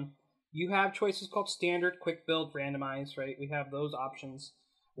Beyond, you have choices called Standard, Quick Build, Randomize, right? We have those options.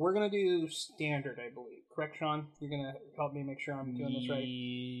 We're going to do Standard, I believe. Correct, Sean? You're going to help me make sure I'm doing this right?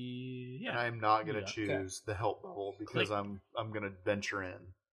 Yeah. I'm not going to choose the help bubble because I'm going to venture in.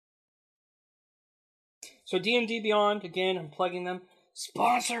 So D&D Beyond, again, I'm plugging them.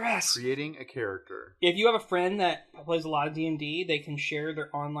 Sponsor us! Creating a character. If you have a friend that plays a lot of D&D, they can share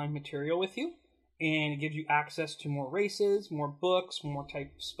their online material with you, and it gives you access to more races, more books, more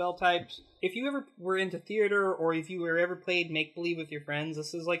spell types. If you ever were into theater, or if you ever played make-believe with your friends,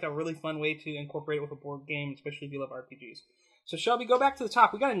 this is like a really fun way to incorporate it with a board game, especially if you love RPGs. So Shelby, go back to the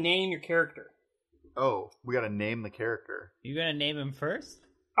top. We gotta name your character. Oh, we gotta name the character. You gonna name him first?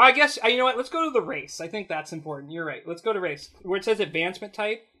 I guess, you know what, let's go to the race. I think that's important. You're right. Let's go to race. Where it says advancement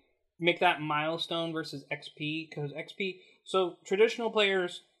type, make that milestone versus XP, because XP... So, traditional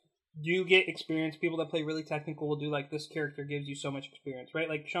players do get experience. People that play really technical will do, like, this character gives you so much experience, right?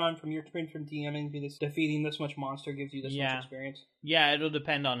 Like, Sean, from your experience from DMing, defeating this much monster gives you this much experience. Yeah, it'll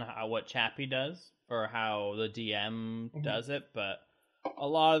depend on what Chappie does, or how the DM does it, but... A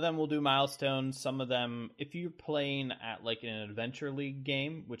lot of them will do milestones. Some of them, if you're playing at like an Adventure League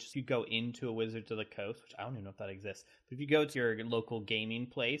game, which if you go into a Wizards of the Coast, which I don't even know if that exists, but if you go to your local gaming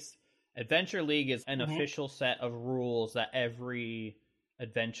place, Adventure League is an official set of rules that every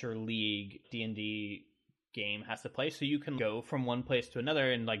Adventure League D&D game has to play. So you can go from one place to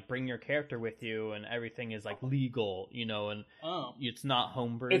another and like bring your character with you, and everything is like legal, and it's not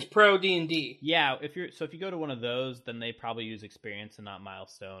homebrew. It's pro D&D. Yeah, if you go to one of those, then they probably use experience and not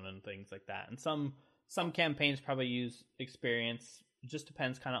milestone and things like that. And some campaigns probably use experience. It just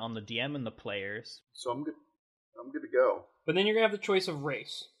depends kind of on the DM and the players. So I'm good to go. But then you're gonna have the choice of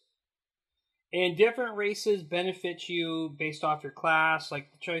race. And different races benefit you based off your class.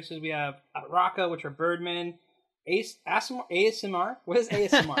 Like the choices we have Raka, which are birdmen. ASMR? What is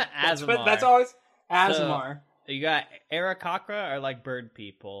ASMR? That's always Aasimar. So you got Aarakocra are like bird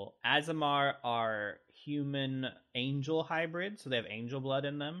people. Aasimar are human angel hybrids, so they have angel blood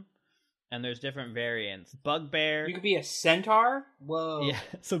in them. And there's different variants. Bugbear. You could be a centaur? Whoa. Yeah.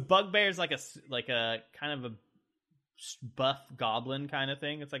 So Bugbear is like a kind of a buff goblin kind of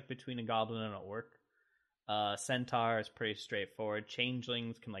thing. It's like between a goblin and an orc. Centaur is pretty straightforward.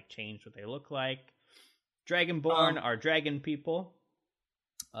 Changelings can like change what they look like. Dragonborn are dragon people.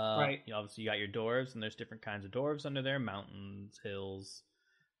 Right. Obviously you got your dwarves, and there's different kinds of dwarves under there. Mountains, hills,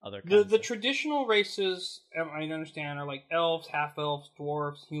 other kinds. The traditional races, I understand, are like elves, half-elves,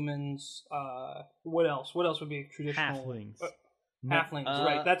 dwarves, humans. What else? What else would be traditional? Halflings. Halflings,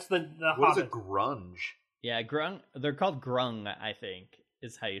 right. That's the What Hobbit. is a grunge? Yeah, grung. They're called grung, I think,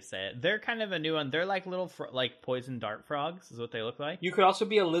 is how you say it. They're kind of a new one. They're like little, like poison dart frogs, is what they look like. You could also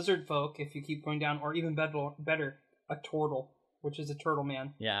be a lizard folk if you keep going down, or even better, a turtle, which is a turtle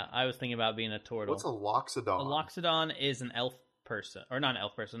man. Yeah, I was thinking about being a turtle. What's a loxodon? A loxodon is an elf person, or not an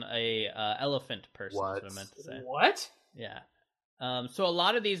elf person, a elephant person. What? Is what I meant to say. What? Yeah. So a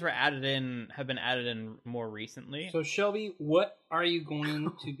lot of these have been added in more recently. So Shelby, what are you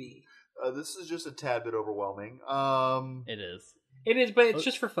going to be? This is just a tad bit overwhelming. It is. It is, but it's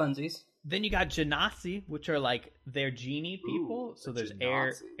just for funsies. Then you got Genasi, which are like they're genie people. So there's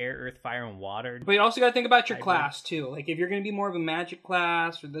air, earth, fire, and water. But you also got to think about your class too. Like if you're going to be more of a magic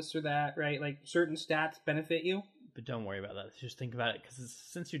class or this or that, right? Like certain stats benefit you. But don't worry about that. Just think about it, because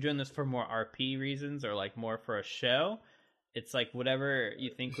since you're doing this for more RP reasons or like more for a show, it's like whatever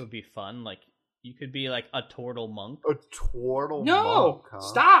you think would be fun. Like you could be like a turtle monk. A turtle monk? No! Huh?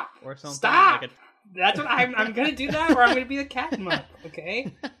 Stop! Or something. Stop! That's what I'm going to do that, or I'm going to be the cat monk,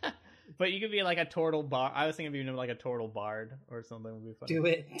 okay? But you could be like a turtle bard. I was thinking of being like a turtle bard or something would be fun. Do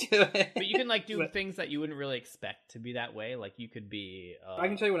it. But you can like do things that you wouldn't really expect to be that way. Like you could be... I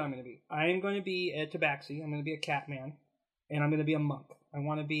can tell you what I'm going to be. I am going to be a tabaxi. I'm going to be a cat man. And I'm going to be a monk. I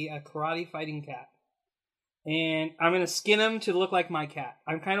want to be a karate fighting cat. And I'm going to skin him to look like my cat.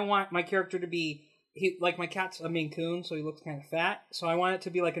 I kind of want my character to be... like my cat's a Maine Coon, so he looks kind of fat. So I want it to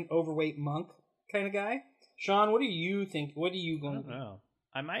be like an overweight monk kind of guy. Sean, what do you think? What are you going to be?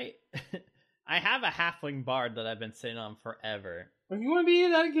 I might... I have a halfling bard that I've been sitting on forever. If you want to be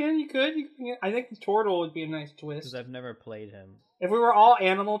that again, you could. I think the turtle would be a nice twist. Because I've never played him. If we were all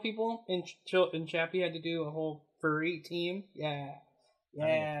animal people in Chappie had to do a whole furry team, yeah. I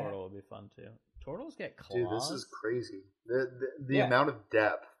think a turtle would be fun too. Turtles get claws. Dude, this is crazy. The amount of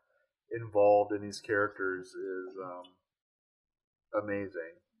depth involved in these characters is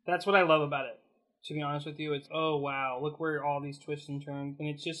amazing. That's what I love about it. To be honest with you, it's, oh wow, look where all these twists and turns, and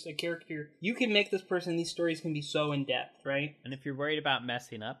it's just a character. You can make this person, these stories can be so in-depth, right? And if you're worried about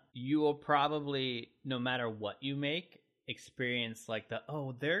messing up, you will probably, no matter what you make, experience like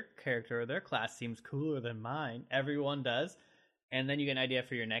their character or their class seems cooler than mine. Everyone does. And then you get an idea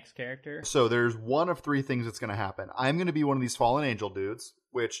for your next character. So there's one of three things that's going to happen. I'm going to be one of these fallen angel dudes,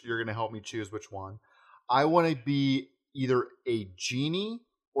 which you're going to help me choose which one. I want to be either a genie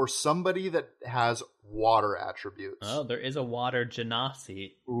or somebody that has water attributes. Oh, there is a water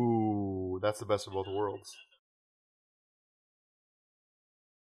genasi. Ooh, that's the best of both worlds.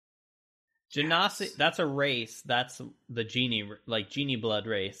 Genasi, yes. That's a race. That's the genie, like genie blood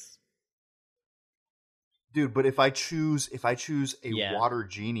race. Dude, but if I choose a water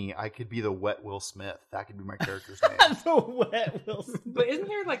genie, I could be the wet Will Smith. That could be my character's name. The wet Will Smith. But isn't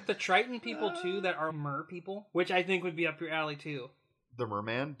there like the Triton people too that are mer people? Which I think would be up your alley too. The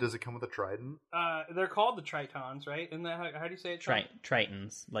merman? Does it come with a trident? They're called the Tritons, right? Isn't that how do you say it?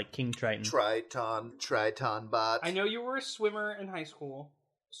 Tritons, like King Triton. Triton bot. I know you were a swimmer in high school,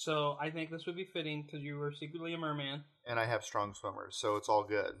 so I think this would be fitting because you were secretly a merman. And I have strong swimmers, so it's all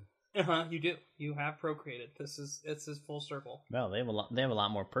good. You do. You have procreated. It's full circle. Well, they have a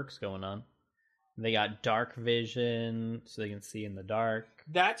lot more perks going on. They got dark vision, so they can see in the dark.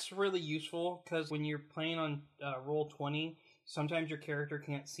 That's really useful because when you're playing on Roll20, sometimes your character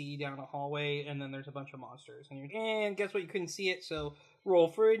can't see down a hallway, and then there's a bunch of monsters, and guess what? You couldn't see it, so roll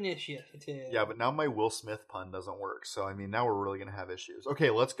for initiative. Yeah, but now my Will Smith pun doesn't work, so I mean, now we're really gonna have issues. Okay,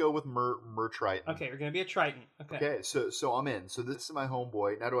 let's go with Mer Triton. Okay, we're gonna be a Triton. Okay, so I'm in. So this is my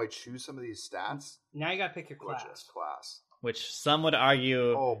homeboy. Now, do I choose some of these stats? Now you gotta pick your class. Which some would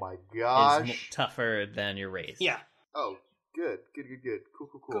argue, oh my gosh, is tougher than your race. Yeah. Oh. Good.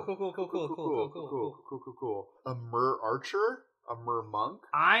 Cool. A mer archer? A mer monk?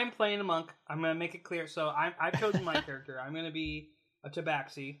 I'm playing a monk. I'm going to make it clear. So I've chosen my character. I'm going to be a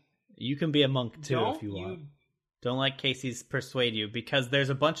tabaxi. You can be a monk too if you want. Don't let Casey's persuade you, because there's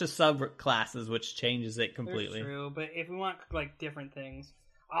a bunch of subclasses which changes it completely. That's true, but if we want like different things,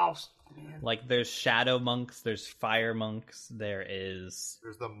 oh man. Like there's shadow monks, there's fire monks, there's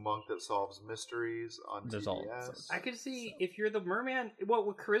the monk that solves mysteries on there's TBS. All I could see if you're the merman,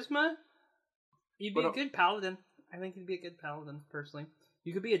 with charisma, you'd be a good paladin. I think you'd be a good paladin personally.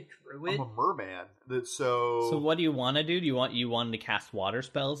 You could be a druid. I'm a merman. So what do you want to do? Do you want to cast water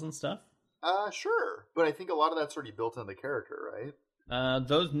spells and stuff? Sure, but I think a lot of that's already built into the character, right?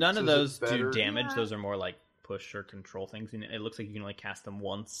 None of those do damage. Yeah. Those are more like push or control things. And it looks like you can only cast them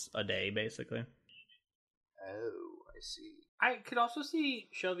once a day, basically. Oh, I see. I could also see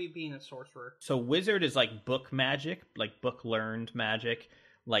Shelby being a sorcerer. So wizard is like book magic, like book learned magic.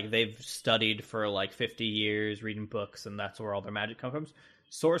 Like they've studied for like 50 years reading books, and that's where all their magic comes from.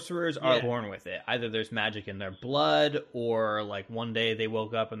 Sorcerers are born with it. Either there's magic in their blood, or like one day they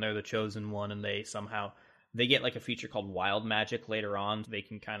woke up and they're the chosen one, and they get like a feature called wild magic later on. So they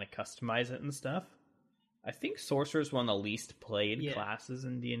can kind of customize it and stuff. I think sorcerers one of the least played classes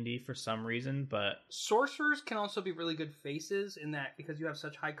in D&D for some reason, but sorcerers can also be really good faces in that, because you have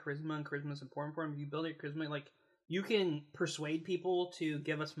such high charisma, and charisma is important for them. If you build your charisma, like You can persuade people to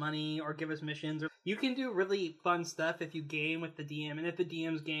give us money or give us missions. Or you can do really fun stuff if you game with the DM. And if the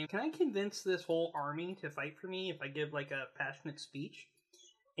DM's game, can I convince this whole army to fight for me if I give like a passionate speech?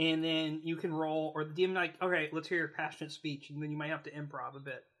 And then you can roll, or the DM like, okay, let's hear your passionate speech. And then you might have to improv a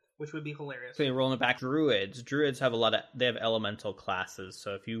bit, which would be hilarious. So you're rolling it back. Druids have they have elemental classes.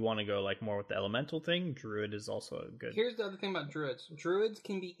 So if you want to go like more with the elemental thing, druid is also good. Here's the other thing about druids. Druids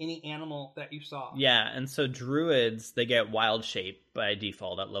can be any animal that you saw. Yeah, and so druids, they get wild shape by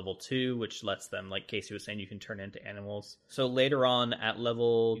default at level 2, which lets them, like Casey was saying, you can turn into animals. So later on at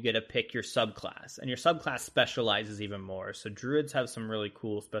level, you get to pick your subclass, and your subclass specializes even more. So druids have some really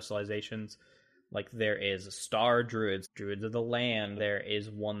cool specializations. Like, there is star druids of the land. There is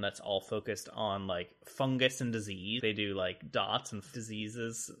one that's all focused on, like, fungus and disease. They do, like, dots and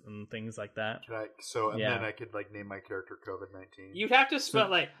diseases and things like that. Then I could, like, name my character COVID-19. You'd have to spell,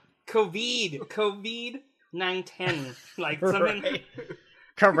 like, COVID-19. Like, something... Right.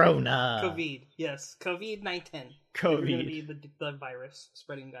 Corona. COVID, yes. COVID-19. COVID. You're going to be the virus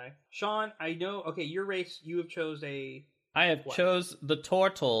spreading guy. Sean, I know... Okay, your race, you have chose a... I have chose the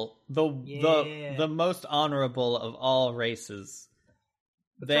turtle, the most honorable of all races.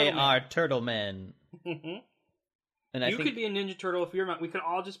 They are turtle men. And you could be a Ninja Turtle if you're monk. We could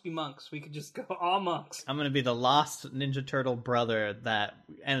all just be monks. We could just go all monks. I'm going to be the lost Ninja Turtle brother that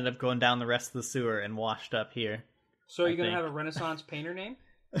ended up going down the rest of the sewer and washed up here. So are you going to have a Renaissance painter name?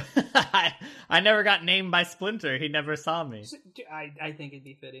 I never got named by Splinter. He never saw me. I think it'd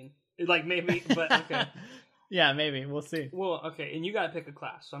be fitting. Like, maybe, but okay. Yeah, maybe. We'll see. Well, okay, and you gotta pick a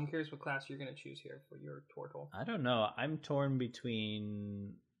class, so I'm curious what class you're gonna choose here for your turtle. I don't know. I'm torn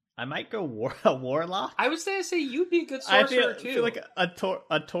between... I might go a warlock. I say you'd be a good sorcerer, too. I feel like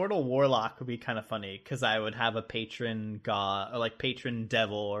a turtle warlock would be kind of funny, because I would have a patron god, or like patron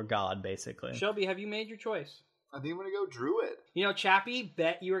devil or god, basically. Shelby, have you made your choice? I think I'm gonna go druid. You know, Chappie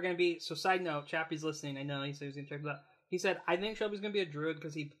bet you were gonna be... So, side note, Chappie's listening. I know, he said he was gonna check it out. He said, I think Shelby's gonna be a druid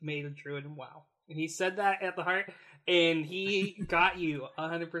because he made a druid in WoW. And he said that at the heart, and he got you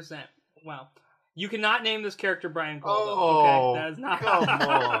 100%. Wow. You cannot name this character Brian Cole. Oh, okay? That is not... come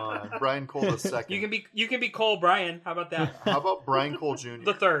on, Brian Cole the second. You can be Cole Brian. How about that? How about Brian Cole Jr.?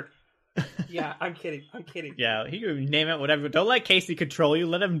 The third. Yeah, I'm kidding. Yeah, he can name it whatever. Don't let Casey control you.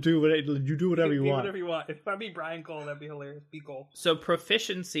 Let him do whatever you want. Whatever you want. If I be Brian Cole, that'd be hilarious. Be Cole. So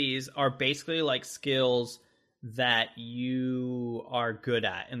proficiencies are basically like skills that you are good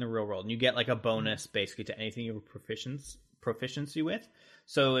at in the real world, and you get like a bonus basically to anything you have proficiency with.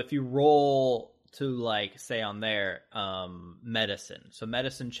 So if you roll to, like, say on there, medicine. So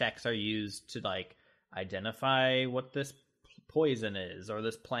medicine checks are used to, like, identify what this poison is, or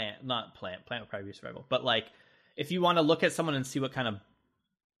this plant would probably be survival, but like if you want to look at someone and see what kind of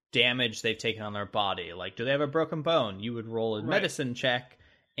damage they've taken on their body, like do they have a broken bone, you would roll a medicine check.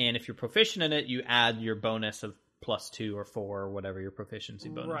 And if you're proficient in it, you add your bonus of +2 or 4 or whatever your proficiency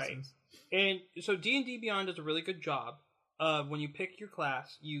bonus is. And so D&D Beyond does a really good job of when you pick your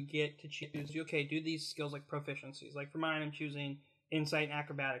class, you get to choose, okay, do these skills like proficiencies. Like for mine, I'm choosing Insight and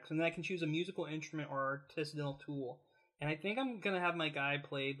Acrobatics. And then I can choose a musical instrument or artisanal tool. And I think I'm going to have my guy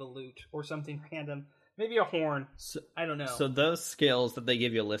play the lute or something random. Maybe a horn. I don't know. So those skills that they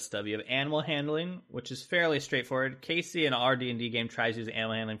give you a list of, you have animal handling, which is fairly straightforward. Casey in our D&D game tries to use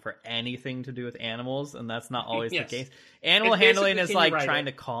animal handling for anything to do with animals, and that's not always the case. Animal handling is like trying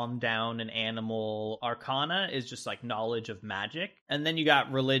to calm down an animal. Arcana is just like knowledge of magic. And then you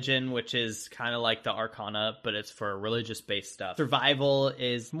got religion, which is kind of like the Arcana, but it's for religious-based stuff. Survival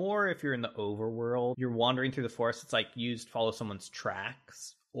is more if you're in the overworld. You're wandering through the forest, it's like follow someone's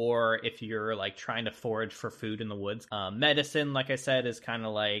tracks. Or if you're like trying to forage for food in the woods. Medicine, like I said, is kind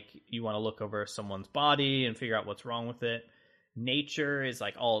of like you want to look over someone's body and figure out what's wrong with it. Nature is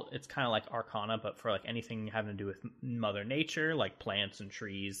like it's kind of like Arcana, but for like anything having to do with Mother Nature, like plants and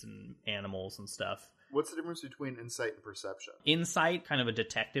trees and animals and stuff. What's the difference between insight and perception? Insight, kind of a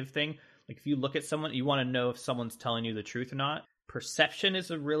detective thing. Like if you look at someone, you want to know if someone's telling you the truth or not. Perception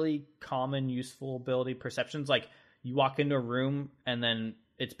is a really common, useful ability. Perception's like you walk into a room and then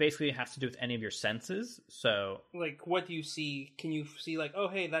it's basically has to do with any of your senses. So, like, what do you see? Can you see, like, oh,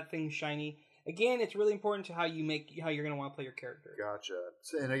 hey, that thing's shiny? Again, it's really important to how you're going to want to play your character. Gotcha.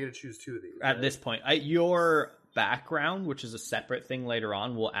 So, and I get to choose 2 of these. At this point, your background, which is a separate thing later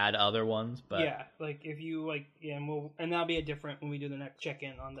on, we'll add other ones. But yeah, like if you like, yeah, and that'll be a different when we do the next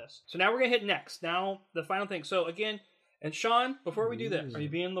check-in on this. So now we're gonna hit next. Now the final thing. So again, and Sean, before we do that, are you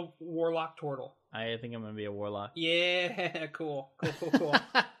being the warlock turtle? I think I'm going to be a warlock. Yeah, cool.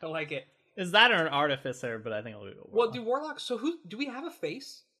 I like it. Is that or an artificer? But I think I'll be a warlock. Well, do warlocks... So do we have a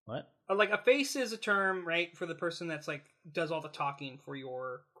face? What? Like a face is a term, right, for the person that's like does all the talking for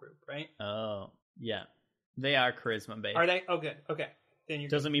your group, right? Oh, yeah. They are charisma based. Are they? Oh, good. Okay. Then you're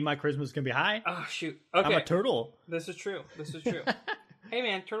Doesn't mean my charisma's gonna be high. Oh, shoot. Okay. I'm a turtle. This is true. Hey,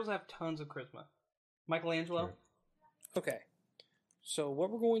 man, turtles have tons of charisma. Michelangelo? True. Okay. So what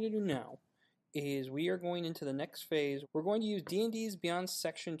we're going to do now is we are going into the next phase. We're going to use D&D's Beyond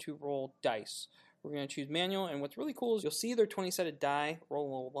section to roll dice. We're going to choose manual, and what's really cool is you'll see their 20-sided die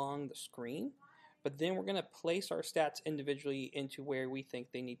roll along the screen, but then we're going to place our stats individually into where we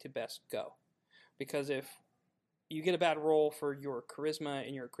think they need to best go. Because if you get a bad roll for your charisma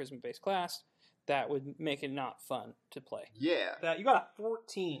in your charisma-based class, that would make it not fun to play. Yeah. You got a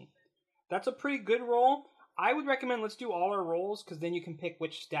 14. That's a pretty good roll. I would recommend let's do all our rolls, because then you can pick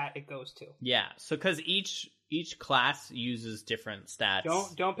which stat it goes to. Yeah, so because each class uses different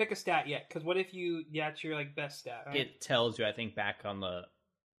stats. Don't pick a stat yet, because what if that's your like best stat, right? It tells you, I think, back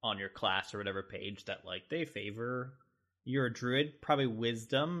on your class or whatever page that like they favor you're a druid, probably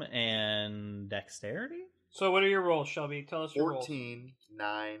wisdom and dexterity. So what are your rolls, Shelby? Tell us your rolls. 14,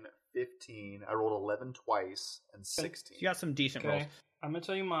 9, 15. I rolled 11 twice and 16. You got some decent rolls. I'm going to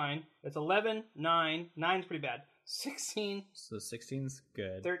tell you mine. It's 11, 9. 9's pretty bad. 16. So 16's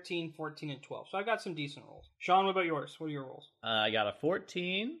good. 13, 14, and 12. So I got some decent rolls. Sean, what about yours? What are your rolls? I got a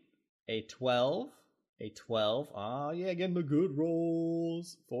 14, a 12, a 12. Oh, yeah, getting the good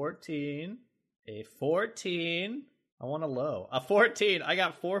rolls. 14, a 14. I want a low. A 14. I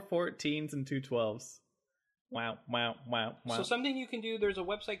got 4 14s and 2 12s. Wow. So something you can do, there's a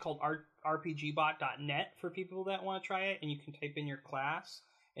website called rpgbot.net for people that want to try it, and you can type in your class,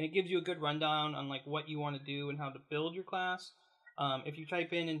 and it gives you a good rundown on like what you want to do and how to build your class. If you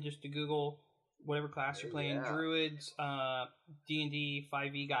type in and just to Google whatever class you're playing, Druids, D&D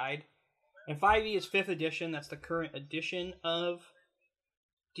 5e guide, and 5e is 5th edition. That's the current edition of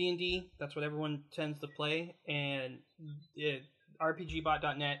D&D. That's what everyone tends to play, and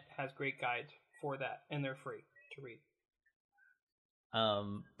rpgbot.net has great guides for that, and they're free to read.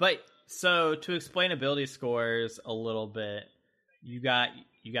 But so to explain ability scores a little bit, you got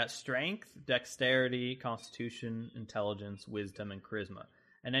strength, dexterity, constitution, intelligence, wisdom, and charisma.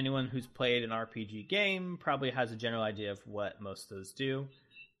 And anyone who's played an RPG game probably has a general idea of what most of those do.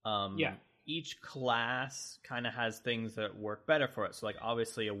 Each class kind of has things that work better for it. So like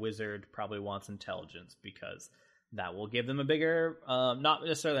obviously a wizard probably wants intelligence because that will give them a bigger, not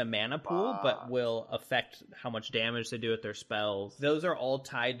necessarily a mana pool, but will affect how much damage they do with their spells. Those are all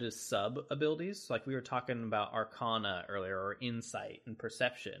tied to sub-abilities. Like we were talking about Arcana earlier, or Insight and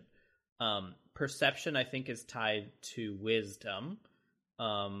Perception. Perception, I think, is tied to Wisdom.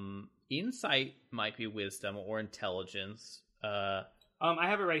 Insight might be Wisdom or Intelligence. I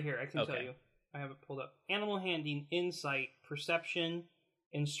have it right here. I can tell you. I have it pulled up. Animal Handling, Insight, Perception,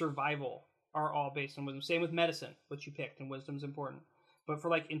 and Survival are all based on wisdom. Same with medicine, which you picked, and wisdom's important. But for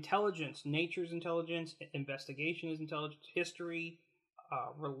like intelligence, nature's intelligence, investigation is intelligence, history,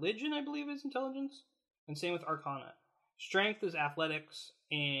 religion, I believe, is intelligence, and same with arcana. Strength is athletics,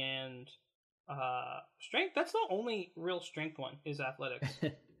 and strength, that's the only real strength one, is athletics.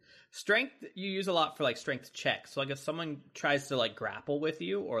 Strength you use a lot for like strength checks. So like if someone tries to like grapple with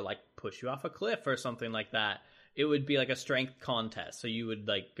you or like push you off a cliff or something like that, it would be like a strength contest, so you would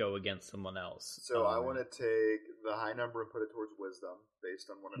like go against someone else. So I want to take the high number and put it towards wisdom based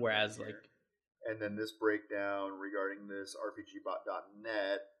on what I'm whereas doing like here. And then this breakdown regarding this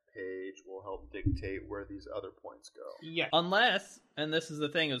rpgbot.net page will help dictate where these other points go. Yeah. Unless, and this is the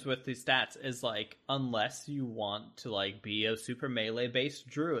thing is with these stats, is like unless you want to like be a super melee based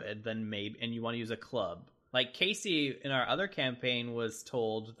druid, then maybe, and you want to use a club. Like, Casey, in our other campaign, was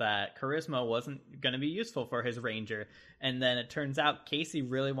told that charisma wasn't going to be useful for his ranger, and then it turns out Casey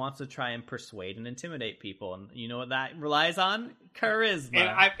really wants to try and persuade and intimidate people, and you know what that relies on? Charisma.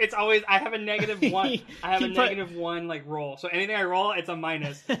 And it's always, I have a negative one. I have a negative one, like, roll. So anything I roll, it's a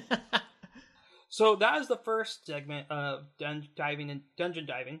minus. So that is the first segment of dungeon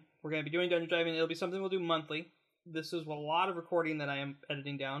diving. We're going to be doing dungeon diving. It'll be something we'll do monthly. This is a lot of recording that I am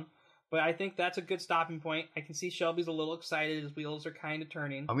editing down. But I think that's a good stopping point. I can see Shelby's a little excited. His wheels are kind of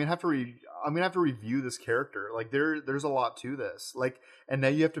turning. I'm gonna have to review this character. Like there's a lot to this. Like, and now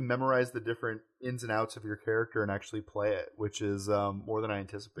you have to memorize the different ins and outs of your character and actually play it, which is more than I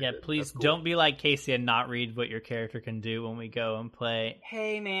anticipated. Yeah, please don't be like Casey and not read what your character can do when we go and play.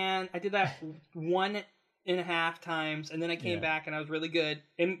 Hey man, I did that 1.5 times, and then I came back and I was really good.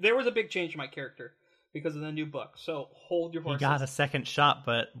 And there was a big change in my character because of the new book. So hold your horses. He got a second shot,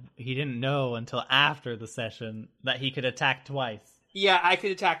 but he didn't know until after the session that he could attack twice. Yeah, I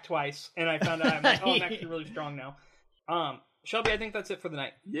could attack twice, and I found out I'm actually really strong now. Shelby, I think that's it for the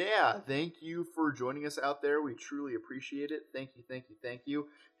night. Yeah, thank you for joining us out there. We truly appreciate it. Thank you, thank you, thank you.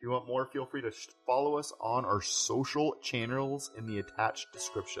 If you want more, feel free to follow us on our social channels in the attached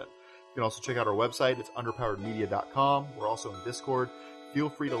description. You can also check out our website. It's underpoweredmedia.com. We're also in Discord. Feel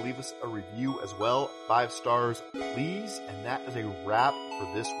free to leave us a review as well. 5 stars, please. And that is a wrap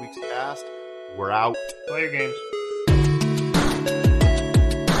for this week's cast. We're out. Play your games.